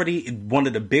is already one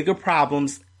of the bigger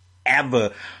problems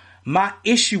ever. My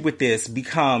issue with this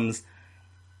becomes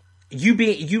you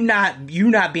not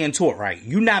being taught right.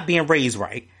 You not being raised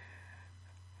right.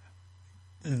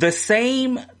 the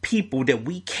same people that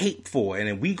we cape for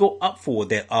and we go up for,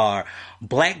 that are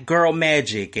black girl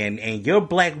magic and your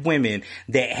black women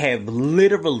that have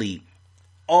literally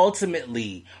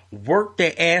ultimately worked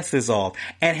their asses off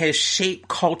and has shaped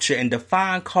culture and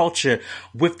defined culture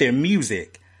with their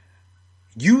music.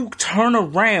 You turn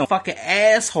around, fucking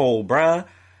asshole, bruh.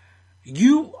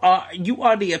 You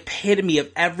are the epitome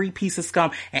of every piece of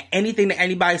scum, and anything that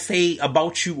anybody say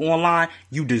about you online,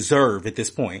 you deserve at this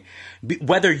point.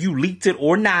 Whether you leaked it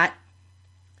or not,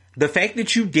 the fact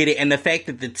that you did it and the fact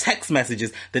that the text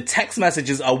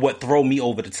messages are what throw me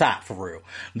over the top, for real.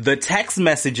 The text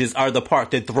messages are the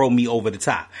part that throw me over the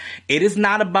top. It is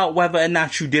not about whether or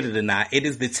not you did it or not. It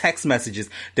is the text messages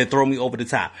that throw me over the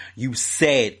top. You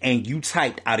said and you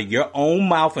typed out of your own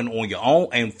mouth and on your own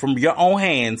and from your own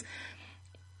hands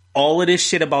all of this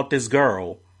shit about this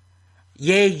girl.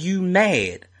 Yeah, you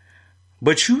mad.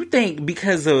 But you think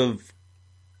because of,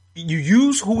 you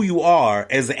use who you are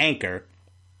as an anchor,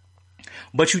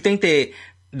 but you think that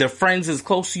the friends is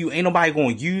close to you, ain't nobody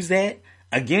gonna use that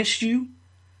against you?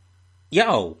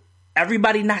 Yo,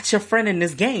 everybody not your friend in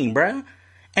this game, bruh.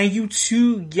 And you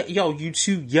too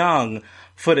young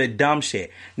for the dumb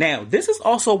shit. Now, this is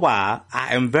also why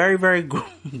I am very, very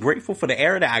grateful for the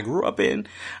era that I grew up in.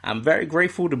 I'm very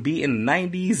grateful to be in the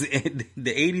 90s, and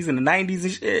the 80s and the 90s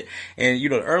and shit. And,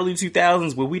 the early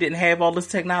 2000s where we didn't have all this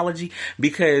technology.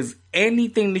 Because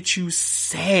anything that you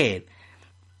said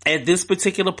at this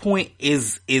particular point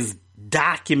is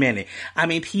documented. I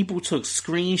mean, people took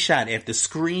screenshot after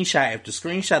screenshot after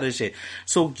screenshot of this shit.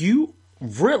 So you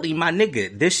really, my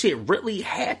nigga, this shit really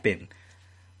happened.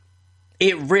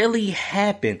 It really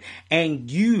happened. And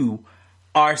you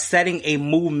are setting a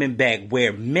movement back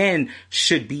where men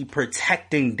should be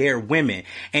protecting their women.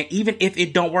 And even if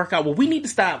it don't work out, what we need to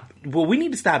stop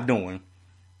doing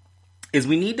is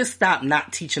we need to stop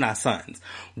not teaching our sons.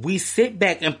 We sit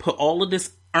back and put all of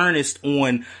this earnest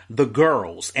on the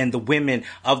girls and the women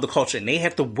of the culture, and they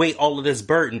have to weigh all of this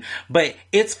burden. But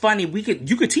it's funny,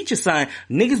 you could teach your son,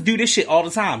 niggas do this shit all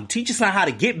the time. Teach your son how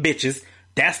to get bitches.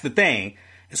 That's the thing.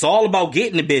 It's all about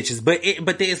getting the bitches,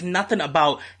 but there's nothing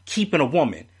about keeping a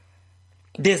woman.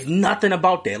 There's nothing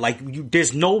about that.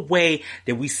 There's no way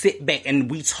that we sit back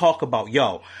and we talk about,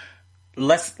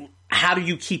 how do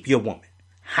you keep your woman?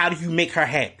 How do you make her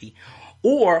happy?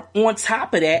 Or on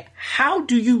top of that, how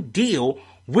do you deal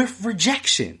with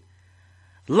rejection?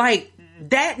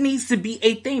 That needs to be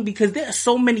a thing, because there are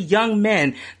so many young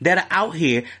men that are out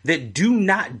here that do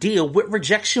not deal with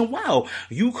rejection well.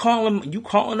 You calling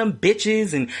them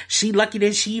bitches, and she lucky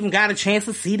that she even got a chance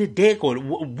to see the dick, or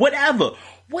whatever.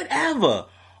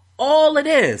 All of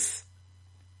this.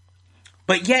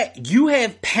 But yet you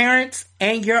have parents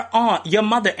and your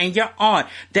mother and your aunt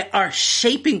that are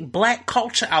shaping black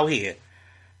culture out here.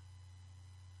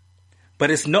 But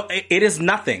it is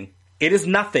nothing. It is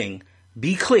nothing.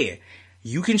 Be clear.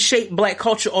 You can shape black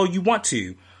culture all you want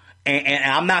to. And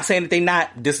I'm not saying that they not,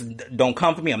 this don't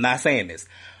come for me. I'm not saying this.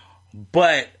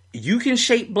 But you can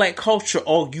shape black culture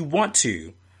all you want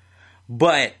to.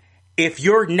 But if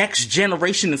your next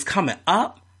generation is coming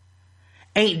up,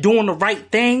 ain't doing the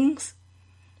right things,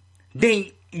 then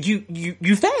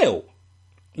you fail.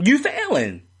 You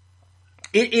failing.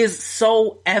 It is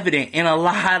so evident in a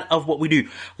lot of what we do.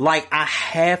 I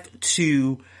have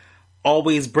to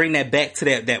always bring that back to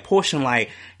that portion.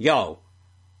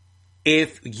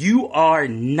 If you are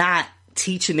not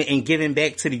teaching it and giving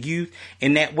back to the youth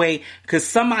in that way, because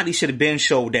somebody should have been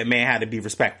showed that man how to be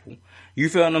respectful. You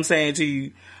feel what I'm saying to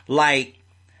you?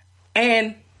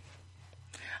 And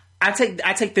I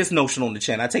take this notion on the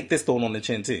chin. I take this thought on the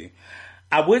chin too.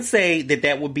 I would say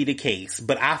that would be the case,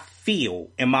 but I feel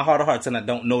in my heart of hearts, and I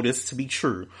don't know this to be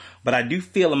true, but I do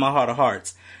feel in my heart of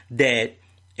hearts that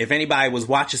if anybody was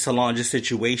watching Solange's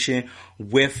situation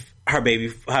with her baby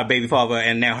father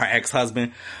and now her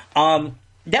ex-husband,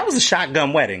 that was a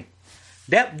shotgun wedding.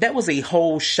 That was a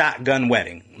whole shotgun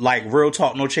wedding. Real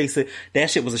talk, no chaser. That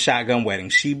shit was a shotgun wedding.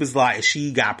 She was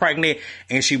she got pregnant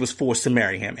and she was forced to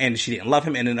marry him, and she didn't love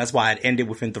him, and then that's why it ended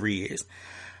within 3 years.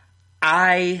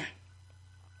 I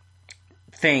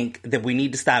think that we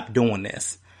need to stop doing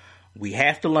this. We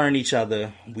have to learn each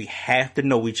other. We have to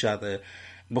know each other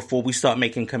before we start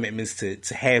making commitments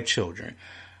to have children.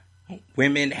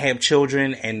 Women have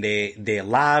children, and their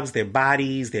lives, their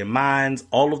bodies, their minds,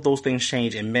 all of those things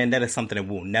change. And men, that is something that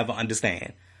we'll never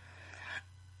understand.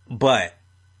 But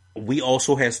we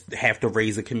also have to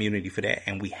raise a community for that.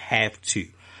 And we have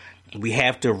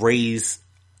to raise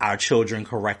our children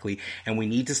correctly. And we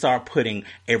need to start putting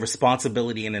a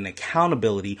responsibility and an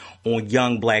accountability on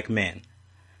young black men.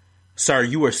 Sir,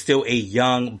 you are still a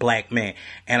young black man.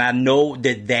 And I know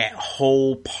that that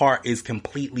whole part is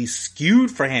completely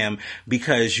skewed for him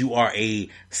because you are a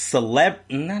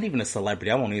not even a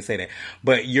celebrity, I won't even say that,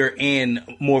 but you're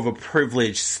in more of a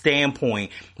privileged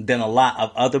standpoint than a lot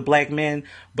of other black men,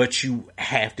 but you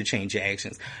have to change your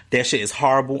actions. That shit is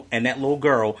horrible, and that little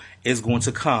girl is going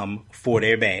to come for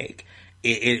their bag.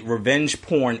 Revenge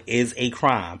porn is a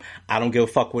crime. I don't give a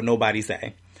fuck what nobody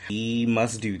say. We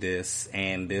must do this,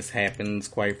 and this happens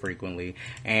quite frequently.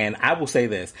 And I will say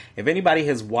this: if anybody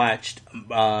has watched,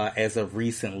 as of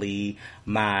recently,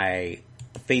 my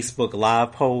Facebook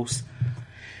Live post,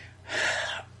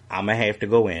 I'm gonna have to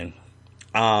go in.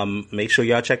 Make sure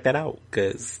y'all check that out,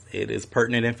 because it is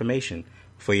pertinent information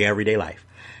for your everyday life.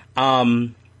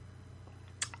 Bow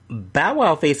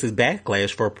Wow faces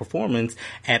backlash for a performance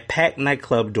at packed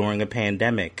nightclub during a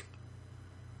pandemic.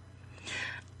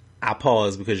 I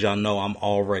pause because y'all know I'm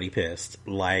already pissed.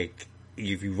 Like,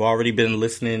 if you've already been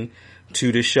listening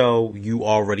to the show, you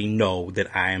already know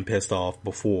that I am pissed off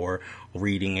before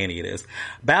reading any of this.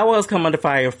 Bow Wow's come under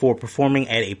fire for performing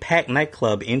at a packed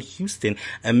nightclub in Houston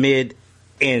amid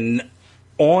an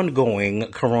ongoing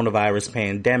coronavirus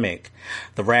pandemic.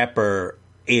 The rapper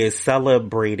is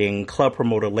celebrating club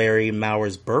promoter Larry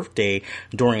Mauer's birthday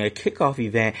during a kickoff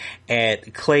event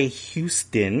at Clay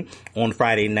Houston on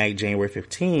Friday night, January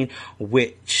 15,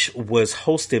 which was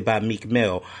hosted by Meek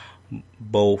Mill.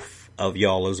 Both of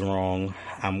y'all is wrong.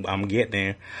 I'm getting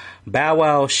there. Bow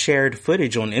Wow shared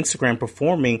footage on Instagram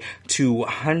performing to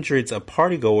hundreds of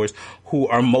partygoers who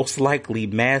are most likely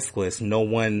maskless.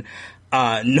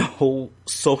 No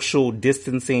social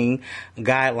distancing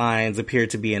guidelines appear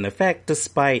to be in effect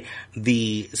despite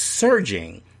the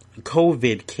surging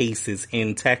COVID cases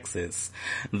in Texas.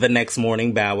 The next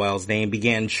morning, Bow Wow's name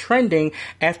began trending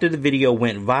after the video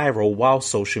went viral while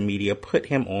social media put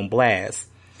him on blast.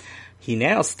 He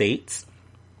now states,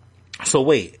 so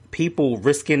wait, people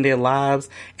risking their lives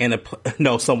in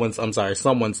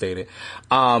someone stated,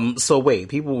 so wait,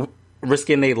 people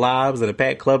risking their lives in a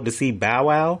packed club to see Bow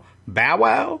Wow? Bow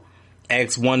Wow?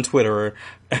 Asked one Twitterer,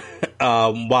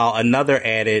 while another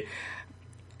added,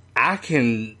 I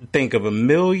can think of a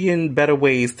million better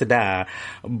ways to die,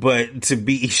 but to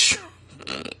be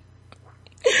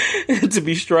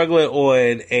struggling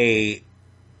on a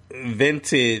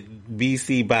vented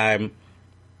BC by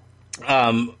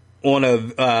on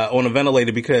a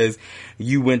ventilator because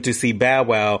you went to see Bow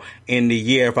Wow in the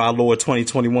year of our Lord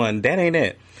 2021. That ain't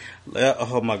it.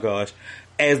 Oh my gosh.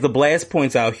 As the blast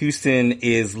points out, Houston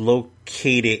is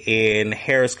located in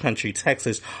Harris County,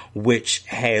 Texas, which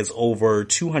has over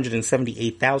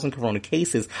 278,000 corona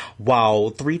cases,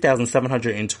 while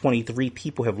 3,723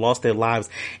 people have lost their lives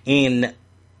to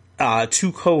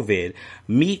COVID.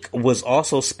 Meek was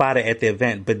also spotted at the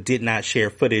event, but did not share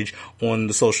footage on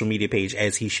the social media page,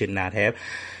 as he should not have.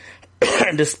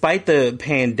 Despite the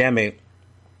pandemic,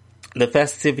 the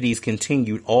festivities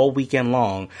continued all weekend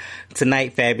long.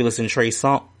 Tonight, Fabulous and Trey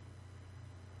Songz.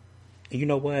 You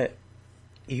know what?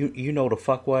 You know the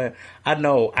fuck what? I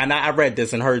know, and I read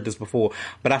this and heard this before,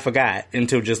 but I forgot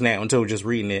until just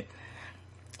reading it.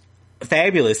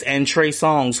 Fabulous and Trey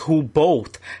Songz, who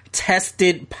both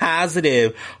tested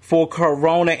positive for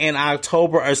corona in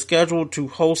October, are scheduled to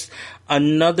host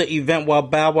another event while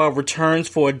Bow Wow returns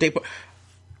for a day.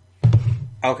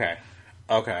 Okay.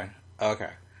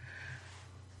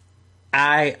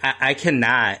 I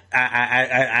cannot.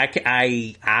 I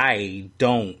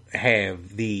don't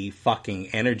have the fucking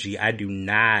energy. I do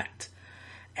not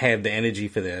have the energy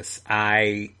for this.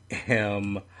 I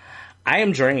am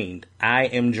drained. I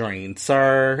am drained,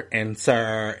 sir.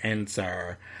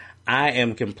 I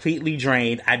am completely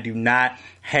drained. I do not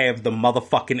have the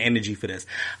motherfucking energy for this.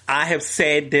 I have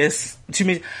said this to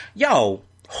me. Yo,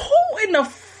 who in the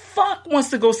fuck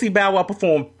wants to go see Bow Wow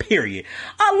perform, period?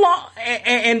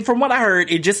 And from what I heard,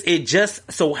 it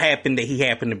just so happened that he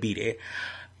happened to be there.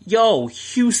 Yo,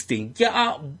 Houston,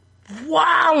 y'all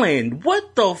wildin'.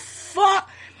 What the fuck?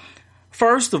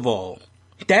 First of all,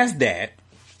 that's that.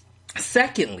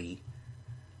 Secondly,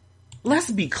 let's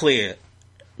be clear.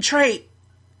 Trey,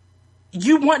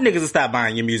 you want niggas to stop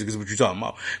buying your music is what you're talking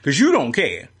about. Because you don't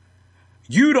care.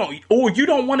 You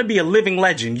don't want to be a living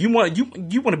legend. You want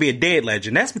to be a dead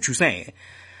legend. That's what you're saying.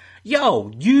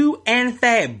 Yo, you and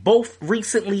Fab both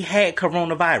recently had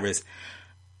coronavirus.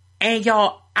 And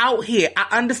y'all out here.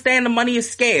 I understand the money is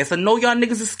scarce. I know y'all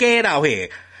niggas are scared out here.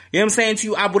 You know what I'm saying to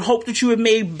you? I would hope that you have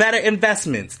made better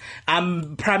investments.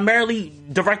 I'm primarily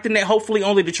directing that hopefully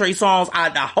only to Trey Songz. I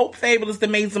hope Fabulous that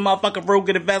made some motherfucking real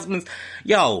good investments.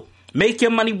 Yo, Make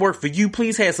your money work for you.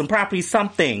 Please have some property,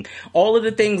 something. All of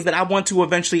the things that I want to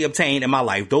eventually obtain in my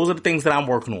life. Those are the things that I'm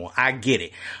working on. I get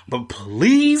it. But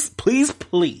please, please,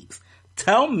 please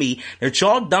tell me that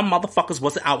y'all dumb motherfuckers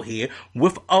wasn't out here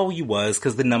with, oh, you was,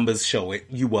 because the numbers show it.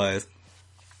 You was.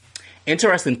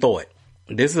 Interesting thought.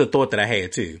 This is a thought that I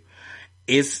had too.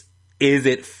 Is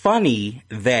it funny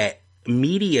that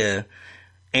media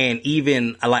and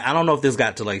even, like, I don't know if this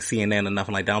got to like CNN or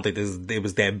nothing like that. I don't think it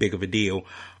was that big of a deal.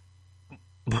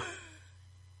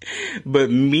 But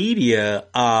media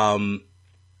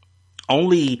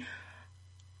only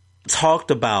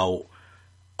talked about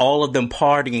all of them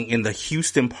partying in the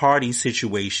Houston party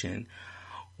situation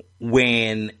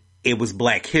when it was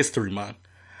Black History Month.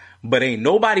 But ain't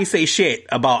nobody say shit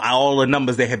about all the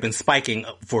numbers that have been spiking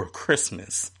for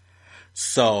Christmas.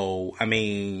 So, I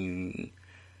mean,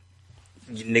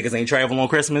 niggas ain't traveling on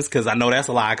Christmas, because I know that's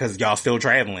a lie, because y'all still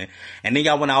traveling. And then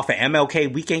y'all went out for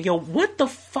MLK weekend. Yo, what the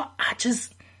fuck?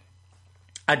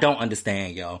 I don't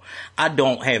understand, yo. I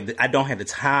don't have the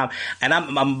time. And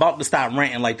I'm about to stop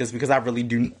ranting like this, because I really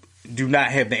do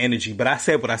not have the energy. But I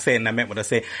said what I said, and I meant what I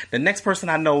said. The next person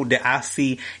I know that I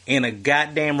see in a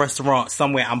goddamn restaurant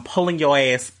somewhere, I'm pulling your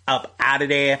ass up out of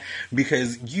there,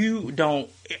 because you don't.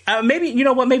 Maybe, you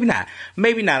know what? Maybe not.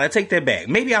 Maybe not. I take that back.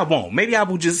 Maybe I won't. Maybe I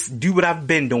will just do what I've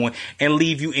been doing and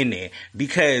leave you in there,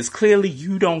 because clearly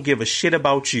you don't give a shit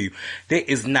about you. There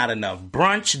is not enough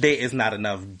brunch. There is not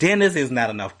enough dinners. There's not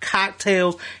enough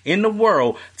cocktails in the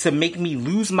world to make me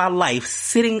lose my life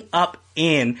sitting up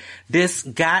in this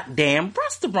goddamn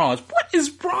restaurant. What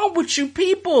is wrong with you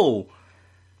people?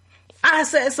 I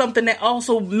said something that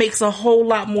also makes a whole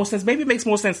lot more sense. Maybe it makes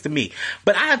more sense to me.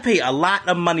 But I have paid a lot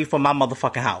of money for my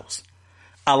motherfucking house.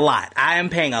 A lot. I am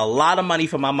paying a lot of money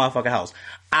for my motherfucking house.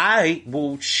 I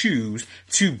will choose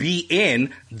to be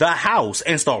in the house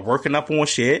and start working up on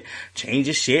shit,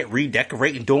 changing shit,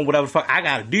 redecorating, doing whatever the fuck I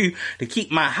gotta do to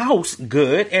keep my house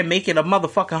good and make it a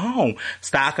motherfucking home.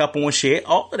 Stock up on shit,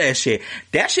 all of that shit.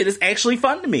 That shit is actually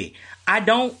fun to me. I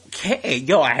don't care.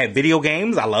 Yo, I have video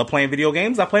games. I love playing video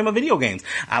games. I play my video games.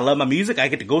 I love my music. I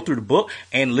get to go through the book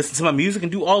and listen to my music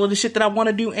and do all of the shit that I want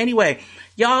to do anyway.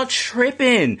 Y'all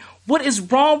tripping. What is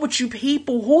wrong with you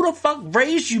people? Who the fuck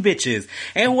raised you bitches?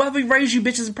 And whoever raised you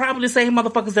bitches is probably the same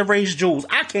motherfuckers that raised Jules.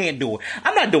 I can't do it.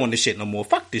 I'm not doing this shit no more.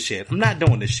 Fuck this shit. I'm not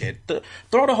doing this shit.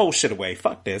 Throw the whole shit away.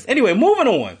 Fuck this. Anyway, moving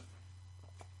on.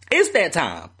 It's that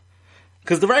time.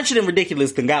 Cause the Wretched and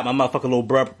Ridiculous thing got my motherfucking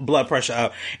little blood pressure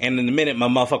up, and in a minute my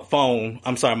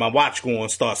motherfucking my watch going to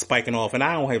start spiking off, and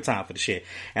I don't have time for the shit,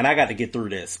 and I got to get through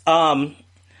this.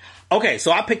 Okay,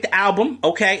 so I picked the album.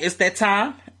 Okay, it's that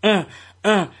time.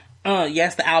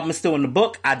 Yes, the album is still in the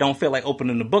book. I don't feel like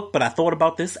opening the book, but I thought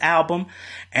about this album,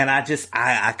 and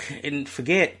I couldn't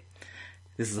forget.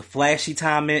 This is a flashy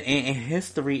time in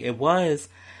history. It was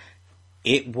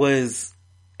the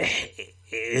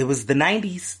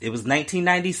 90s. It was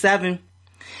 1997.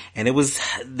 And it was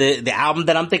the album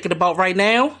that I'm thinking about right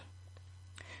now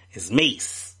is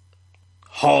Mase.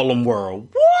 Harlem World.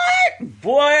 What?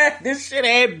 Boy, this shit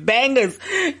had bangers.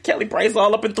 Kelly Price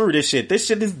all up and through this shit. This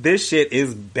shit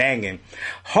is banging.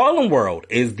 Harlem World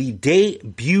is the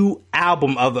debut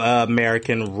album of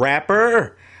American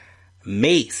rapper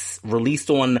Mase, released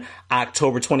on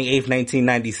October 28th,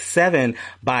 1997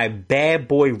 by Bad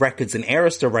Boy Records and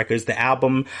Arista Records. The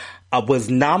album was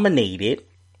nominated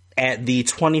at the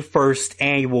 21st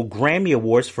Annual Grammy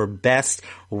Awards for Best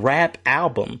Rap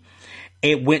Album.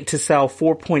 It went to sell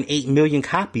 4.8 million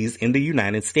copies in the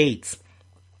United States.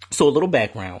 So a little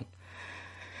background.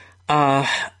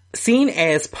 Seen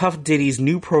as Puff Diddy's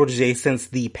new protege since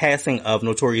the passing of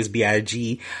Notorious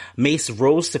B.I.G., Mase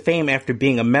rose to fame after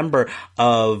being a member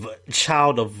of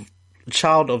Child of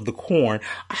the Corn.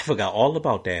 I forgot all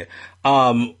about that.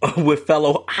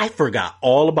 I forgot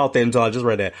all about that until I just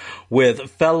read that. With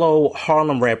fellow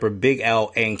Harlem rapper Big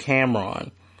L and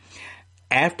Cameron.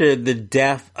 After the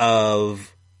death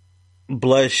of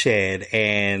Bloodshed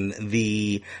and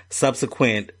the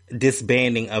subsequent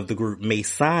disbanding of the group,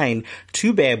 Mase signed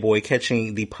to Bad Boy,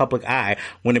 catching the public eye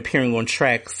when appearing on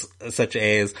tracks such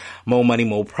as Mo Money,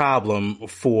 Mo Problem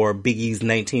for Biggie's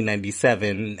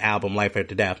 1997 album Life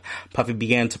After Death. Puffy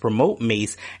began to promote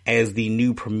Mase as the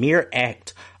new premier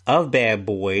act of Bad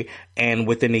Boy, and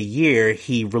within a year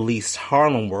he released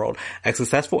Harlem World, a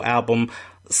successful album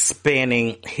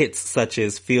spanning hits such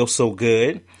as Feel So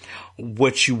Good,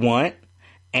 What You Want,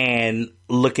 and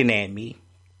Looking At Me.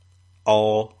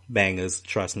 All bangers,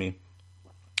 trust me.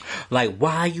 Like,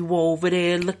 why you over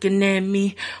there looking at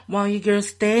me while your girl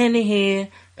standing here?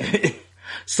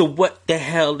 So what the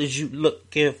hell is you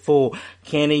looking for?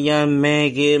 Can a young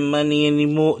man get money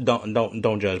anymore?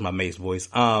 Don't judge my Mace voice.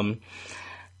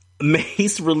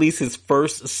 Mace released his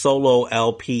first solo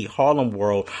LP, Harlem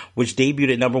World, which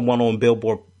debuted at #1 on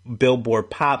Billboard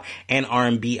Pop and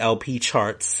R&B LP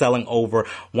charts, selling over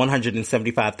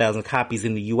 175,000 copies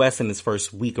in the US in its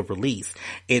first week of release.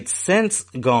 It's since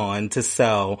gone to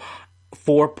sell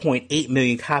 4.8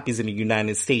 million copies in the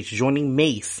United States. Joining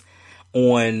Mace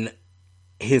on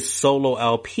his solo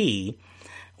LP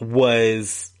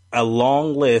was a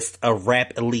long list of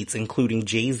rap elites, including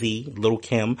Jay-Z, Lil'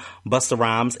 Kim, Busta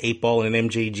Rhymes, 8Ball and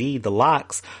MJG, The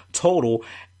Lox, Total,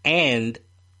 and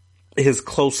his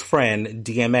close friend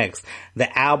DMX.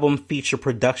 The album featured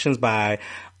productions by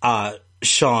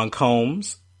Sean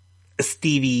Combs,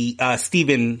 Stevie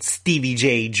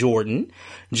J Jordan,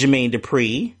 Jermaine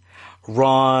Dupri,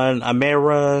 Ron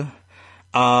Amara,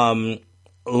 it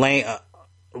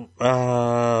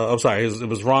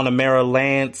was Ron Amara,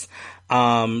 Lance,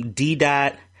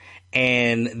 D-Dot,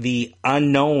 and the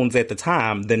unknowns at the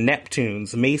time, the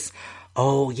Neptunes. Mace,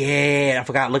 oh yeah, I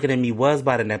forgot Looking at Me was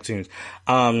by the Neptunes.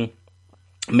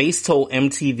 Mace told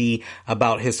MTV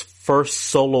about his first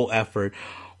solo effort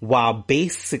while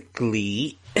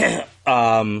basically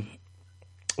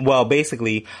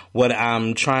what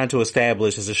I'm trying to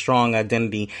establish is a strong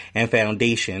identity and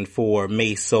foundation for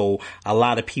Mace, so a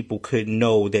lot of people could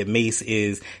know that Mace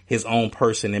is his own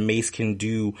person and Mace can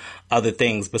do other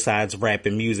things besides rap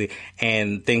and music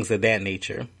and things of that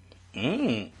nature.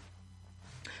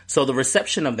 So the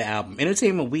reception of the album.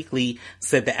 Entertainment Weekly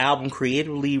said the album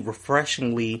creatively,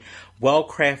 refreshingly,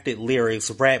 well-crafted lyrics,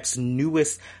 rap's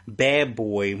newest bad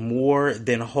boy more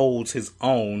than holds his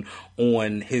own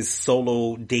on his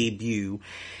solo debut.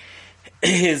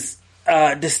 His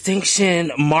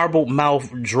distinction, marbled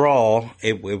mouth drawl,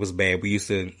 it was bad. We used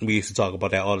to talk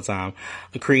about that all the time.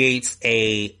 Creates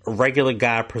a regular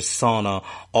guy persona,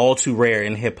 all too rare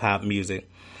in hip-hop music.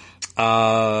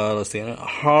 Let's see.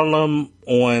 Harlem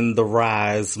on the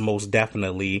rise, most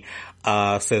definitely,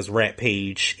 says Rap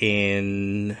Page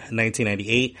in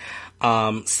 1998.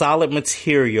 Solid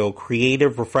material,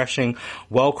 creative, refreshing,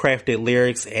 well-crafted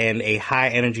lyrics, and a high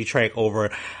energy track over,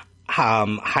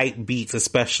 hype beats,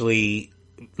 especially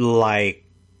over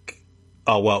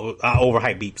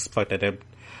hype beats. Fuck that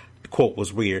quote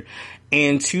was weird.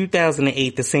 In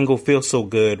 2008, the single Feel So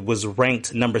Good was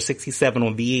ranked number 67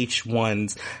 on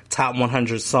VH1's Top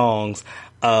 100 Songs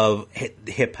of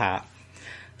Hip Hop.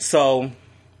 So,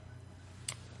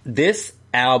 this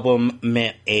album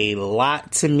meant a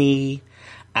lot to me.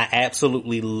 I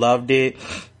absolutely loved it.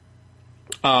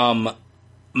 One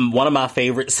of my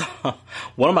favorite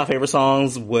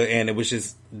songs, and it was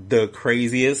just the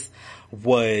craziest,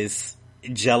 was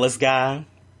Jealous Guy.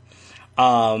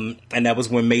 And that was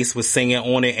when Mace was singing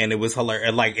on it, and it was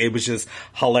hilarious. It was just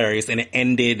hilarious, and it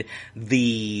ended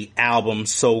the album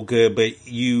so good. But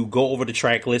you go over the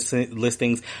track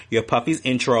listings, you have Puffy's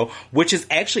intro, which is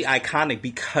actually iconic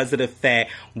because of the fact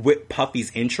with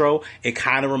Puffy's intro, it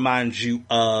kind of reminds you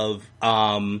of,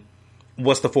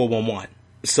 What's the 411?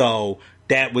 So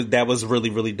that was really,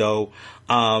 really dope.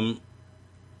 Do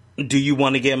You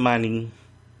Want to Get Money?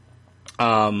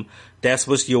 That's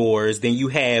What's Yours. Then you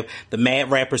have the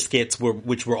Mad Rapper skits,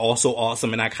 which were also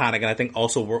awesome and iconic, and I think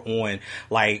also were on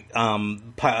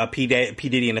P.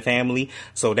 Diddy and the Family.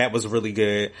 So that was really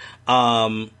good.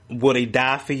 Will They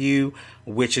Die For You,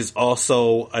 which is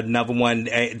also another one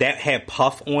that had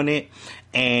Puff on it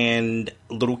and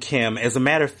Lil' Kim. As a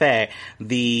matter of fact,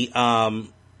 the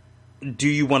Do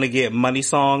You Want to Get Money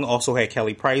song also had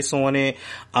Kelly Price on it.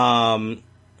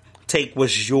 Take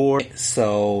Was Yours.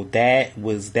 So that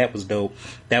was dope.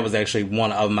 That was actually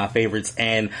one of my favorites.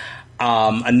 And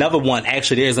another one,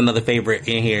 actually there's another favorite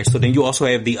in here. So then you also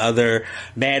have the other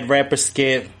Mad Rapper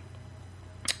skit.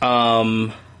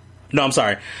 No, I'm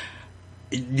sorry.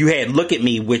 You had Look at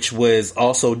Me, which was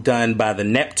also done by the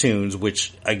Neptunes,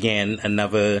 which again,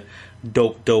 another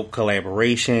dope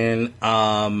collaboration.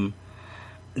 Then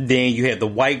you had the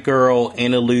White Girl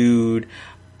interlude.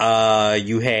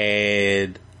 You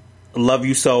had Love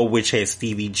You So, which has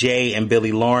Stevie J and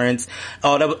Billy Lawrence.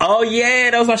 That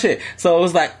was my shit. So it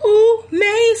was like, ooh,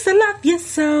 Mace, I love you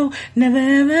so, never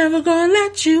ever gonna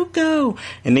let you go.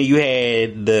 And then you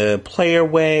had the Player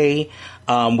Way,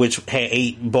 which had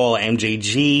 8Ball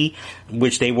MJG,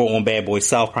 which they were on Bad Boy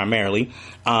South primarily.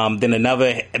 Then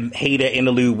another Hater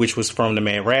interlude, which was from the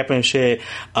Mad Rapping shit.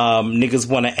 Niggas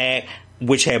Wanna Act,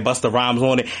 which had Busta Rhymes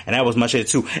on it, and that was my shit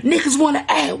too. Niggas wanna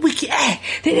act, we can act.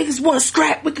 The niggas wanna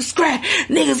scrap, we can scrap.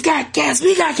 Niggas got gas,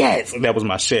 we got gas. That was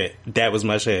my shit.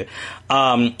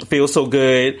 Feel So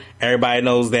Good. Everybody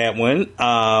knows that one.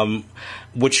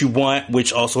 What You Want,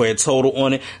 which also had Total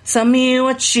on it. Tell me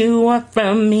what you want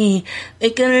from me.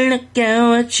 Take a look at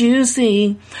what you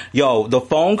see. Yo, the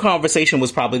phone conversation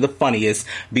was probably the funniest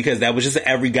because that was just an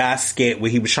Every Guy skit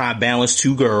where he was trying to balance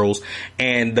two girls.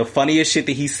 And the funniest shit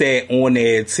that he said on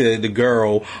there to the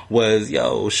girl was,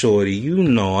 yo, shorty, you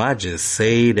know I just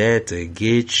say that to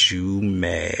get you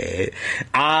mad.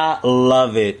 I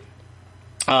love it.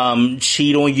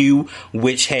 Cheat on You,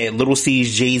 which had Little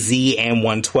C's, Jay-Z, and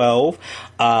 112.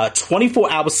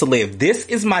 24 Hours to Live. This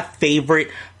is my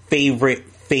favorite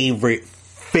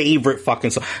fucking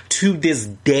song. To this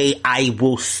day, I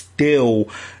will still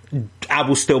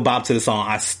bop to the song.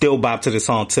 I still bop to the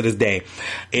song to this day.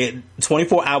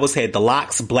 24 Hours had The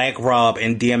Lox, Black Rob,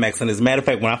 and DMX. And as a matter of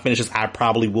fact, when I finish this, I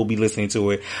probably will be listening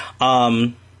to it.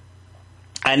 I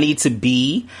Need to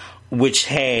Be, which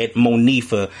had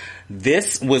Monifa.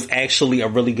 This was actually a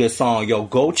really good song. Yo,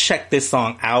 go check this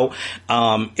song out.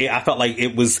 I felt like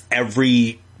it was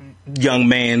every young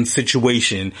man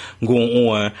situation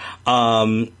going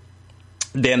on.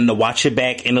 Then the Watch It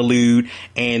Back interlude.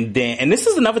 And this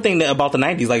is another thing about the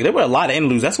 90s. Like, there were a lot of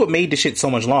interludes. That's what made the shit so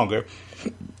much longer.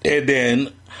 And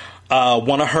then,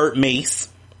 Wanna Hurt Mace.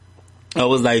 I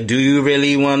was like, do you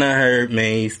really wanna hurt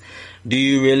Mace? Do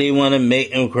you really want to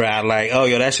make him cry? Like, oh,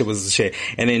 yo, that shit was the shit.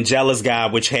 And then Jealous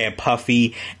Guy, which had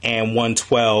Puffy and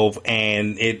 112,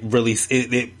 and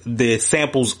the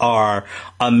samples are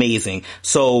amazing.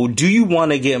 So, Do You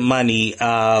Want to Get Money,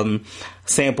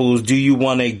 samples Do You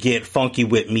Want to Get Funky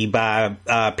With Me by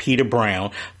Peter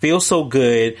Brown. Feel So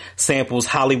Good samples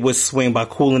Hollywood Swing by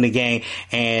Kool and the Gang,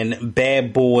 and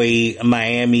Bad Boy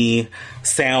Miami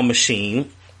Sound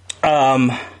Machine.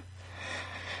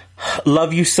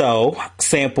 Love You So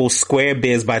samples Square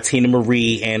Biz by Tina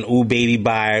Marie and Ooh Baby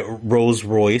by Rose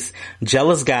Royce.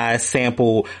 Jealous Guy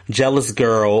sampled Jealous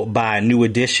Girl by New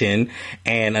Edition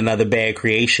and Another Bad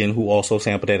Creation, who also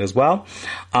sampled that as well.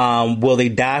 Will They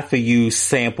Die For You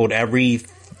sampled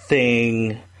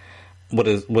Everything, what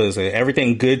is it?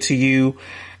 Everything Good to You,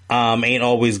 Ain't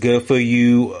Always Good For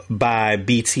You by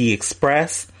BT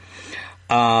Express.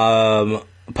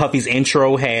 Puffy's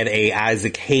intro had a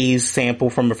Isaac Hayes sample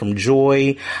from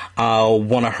Joy.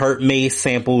 Wanna Hurt Me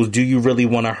samples Do You Really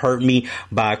Wanna Hurt Me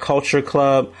by Culture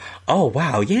Club. Oh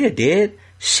wow, yeah, it did.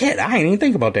 Shit, I didn't even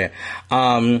think about that.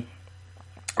 I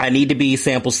Need to Be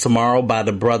samples Tomorrow by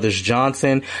the Brothers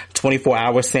Johnson. 24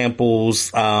 Hour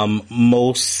samples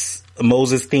Moses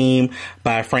Theme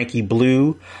by Frankie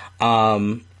Blue.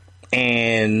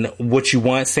 And What You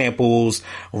Want samples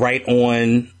Right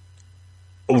On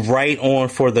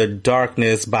For the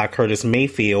Darkness by Curtis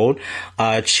Mayfield.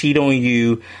 Cheat on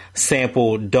You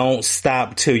sample Don't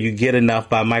Stop Till You Get Enough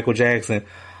by Michael Jackson.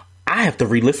 I have to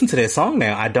re-listen to that song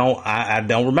now. I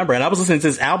don't remember. And I was listening to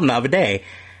this album the other day.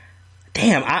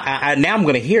 Damn, I now I'm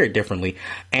gonna hear it differently.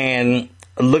 And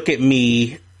Look at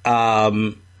Me,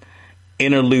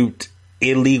 interlude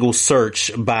Illegal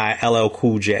Search by LL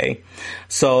Cool J.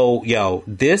 So, yo,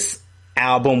 this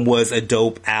album was a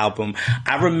dope album.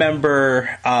 I remember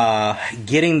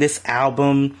getting this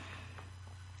album.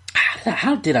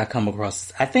 How did I come across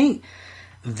this? I think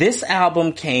this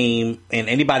album came, and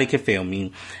anybody can feel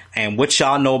me, and what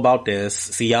y'all know about this,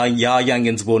 see y'all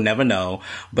youngins will never know,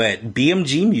 but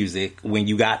BMG Music, when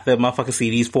you got the motherfucking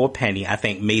CDs for a penny, I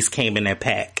think Mace came in that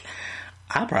pack.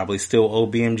 I probably still owe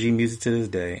BMG Music to this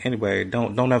day. Anyway,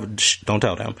 don't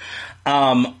tell them.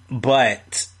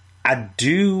 But I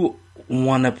do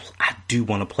want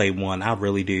to play one. I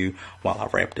really do, while I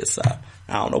wrap this up.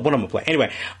 I don't know what I'm gonna play.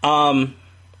 Anyway,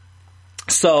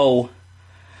 so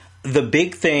the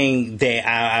big thing that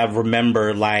I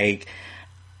remember, like,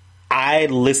 I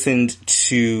listened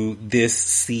to this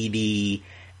CD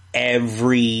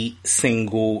every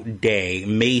single day.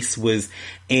 Mace was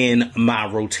in my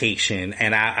rotation,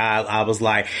 and I was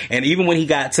like, and even when he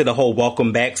got to the whole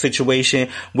Welcome Back situation,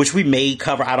 which we may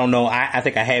cover, I don't know, I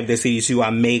think I have this CD too, I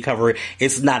may cover it.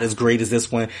 It's not as great as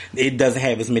this one. It doesn't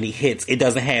have as many hits. It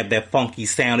doesn't have that funky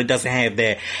sound. It doesn't have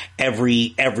that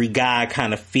every guy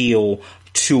kind of feel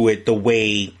to it the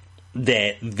way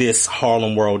that this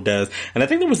Harlem World does. And I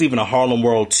think there was even a Harlem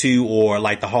World 2, or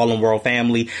like the Harlem World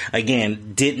Family,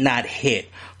 again, did not hit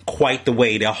quite the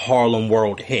way that Harlem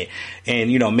World hit.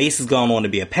 And, you know, Mace has gone on to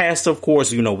be a pastor, of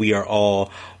course. You know, we are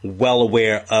all well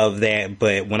aware of that.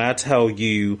 But when I tell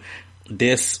you,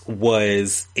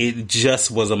 it just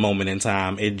was a moment in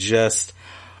time. It just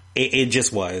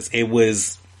was. It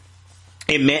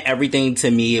it meant everything to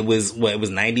me. It was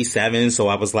 97. So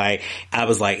I was like I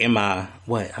was in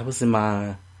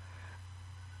my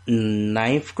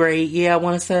ninth grade. Yeah, I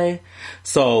want to say.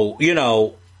 So,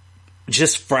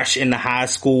 just fresh into high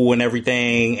school and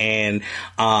everything. And,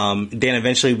 then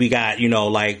eventually we got,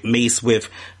 like Mase with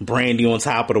Brandy on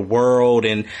Top of the World.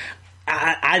 And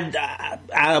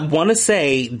I want to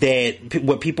say that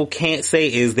what people can't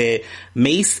say is that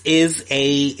Mase is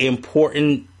a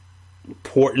important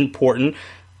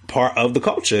part of the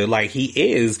culture. Like, he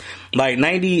is. Like, the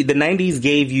 90s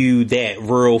gave you that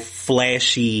real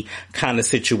flashy kind of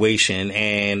situation.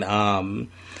 And,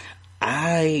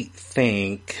 I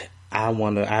think I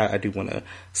do want to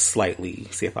slightly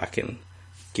see if I can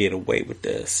get away with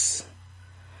this.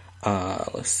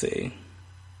 Let's see.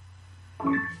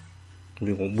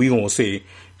 We gonna see.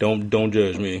 Don't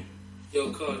judge me.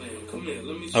 Yo, Cardan, come here.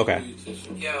 Let me show okay. you.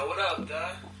 Yo, what up,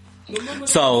 Doc?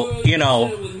 So,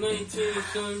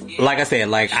 like I said,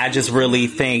 like, I just really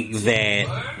think that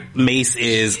Mase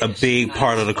is a big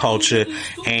part of the culture,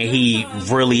 and he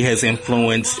really has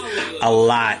influenced a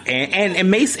lot.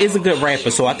 And Mase is a good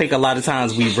rapper, so I think a lot of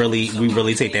times we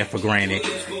really take that for granted.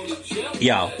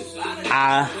 Yo,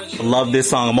 I love this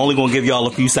song. I'm only gonna give y'all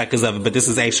a few seconds of it, but this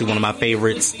is actually one of my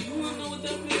favorites.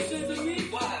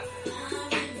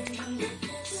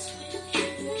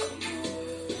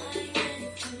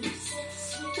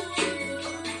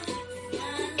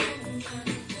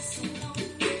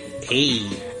 Hey.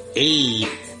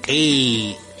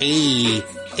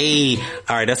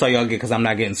 Alright, that's all y'all get because I'm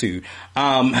not getting sued.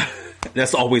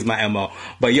 That's always my MO.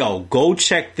 But yo, go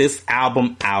check this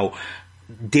album out.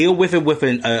 Deal with it with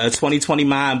a 2020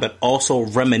 mind, but also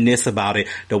reminisce about it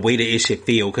the way that it should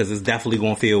feel, because it's definitely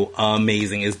going to feel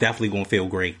amazing. It's definitely going to feel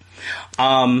great.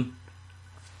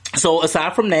 So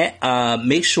aside from that,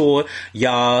 make sure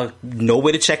y'all know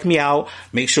where to check me out.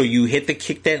 Make sure you hit the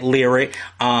Kick That Lyric.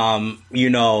 You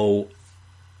know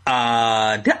what?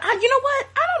 I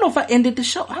don't know if I ended the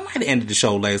show. I might have ended the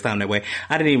show last time that way.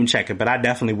 I didn't even check it, but I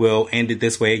definitely will end it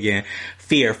this way again.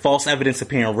 Fear, false evidence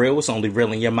appearing real. It's only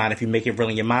real in your mind. If you make it real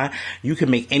in your mind, you can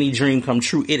make any dream come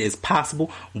true. It is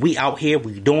possible. We out here.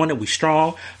 We doing it. We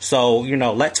strong. So,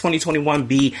 let 2021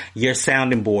 be your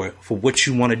sounding board for what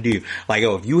you want to do. Like,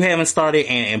 if you haven't started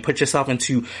and put yourself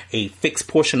into a fixed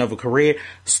portion of a career,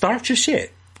 start your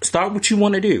shit. Start what you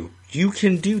want to do. You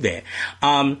can do that.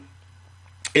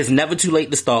 It's never too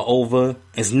late to start over.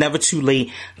 It's never too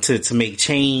late to make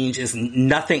change.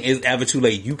 Nothing is ever too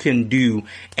late. You can do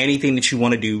anything that you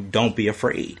want to do. Don't be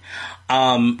afraid.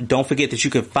 Don't forget that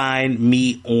you can find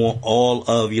me on all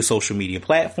of your social media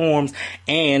platforms.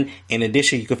 And in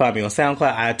addition, you can find me on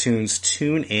SoundCloud, iTunes,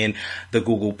 TuneIn, the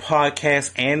Google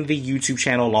Podcast, and the YouTube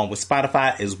channel, along with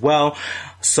Spotify as well.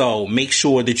 So make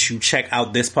sure that you check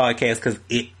out this podcast because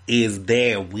it is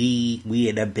there. We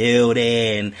in the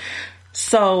building.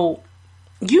 So,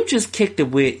 you just kicked it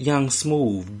with Young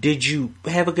Smooth. Did you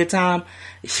have a good time?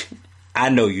 I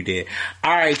know you did.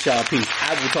 Alright, y'all. Peace.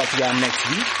 I will talk to y'all next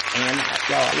week. And,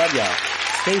 y'all, I love y'all.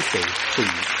 Stay safe,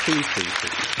 please. Please.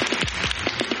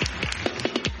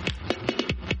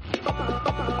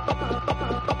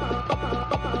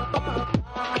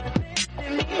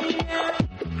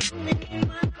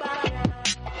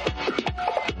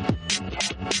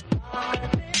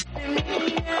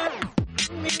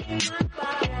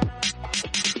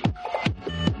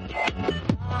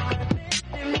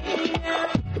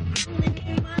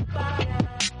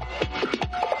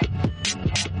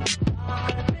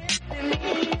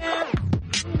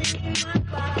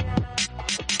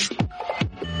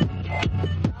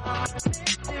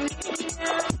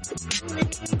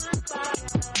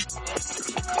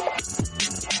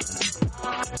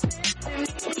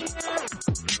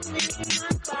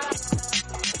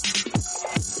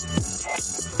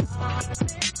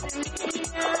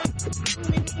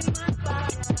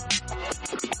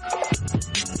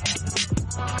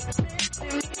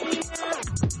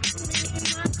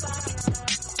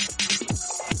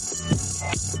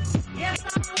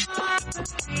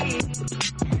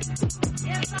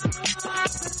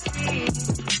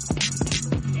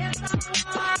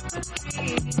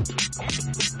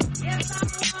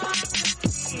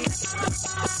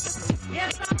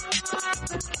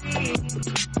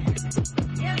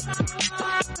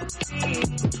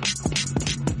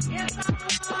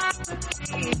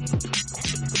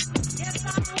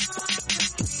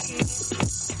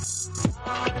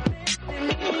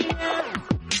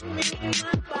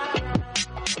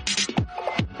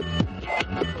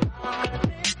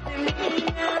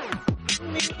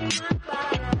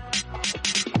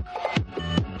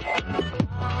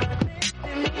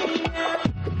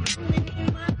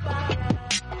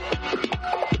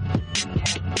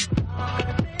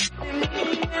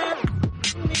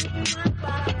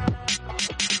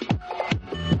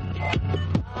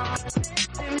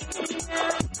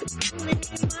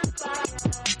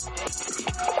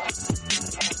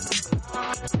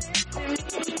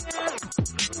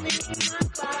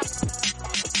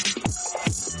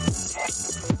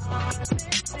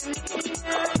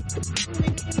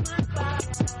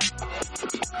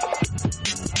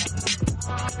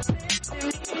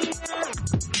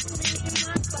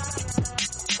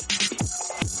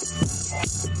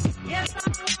 Yes,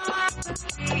 I want to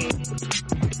see.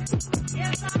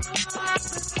 Yes, I want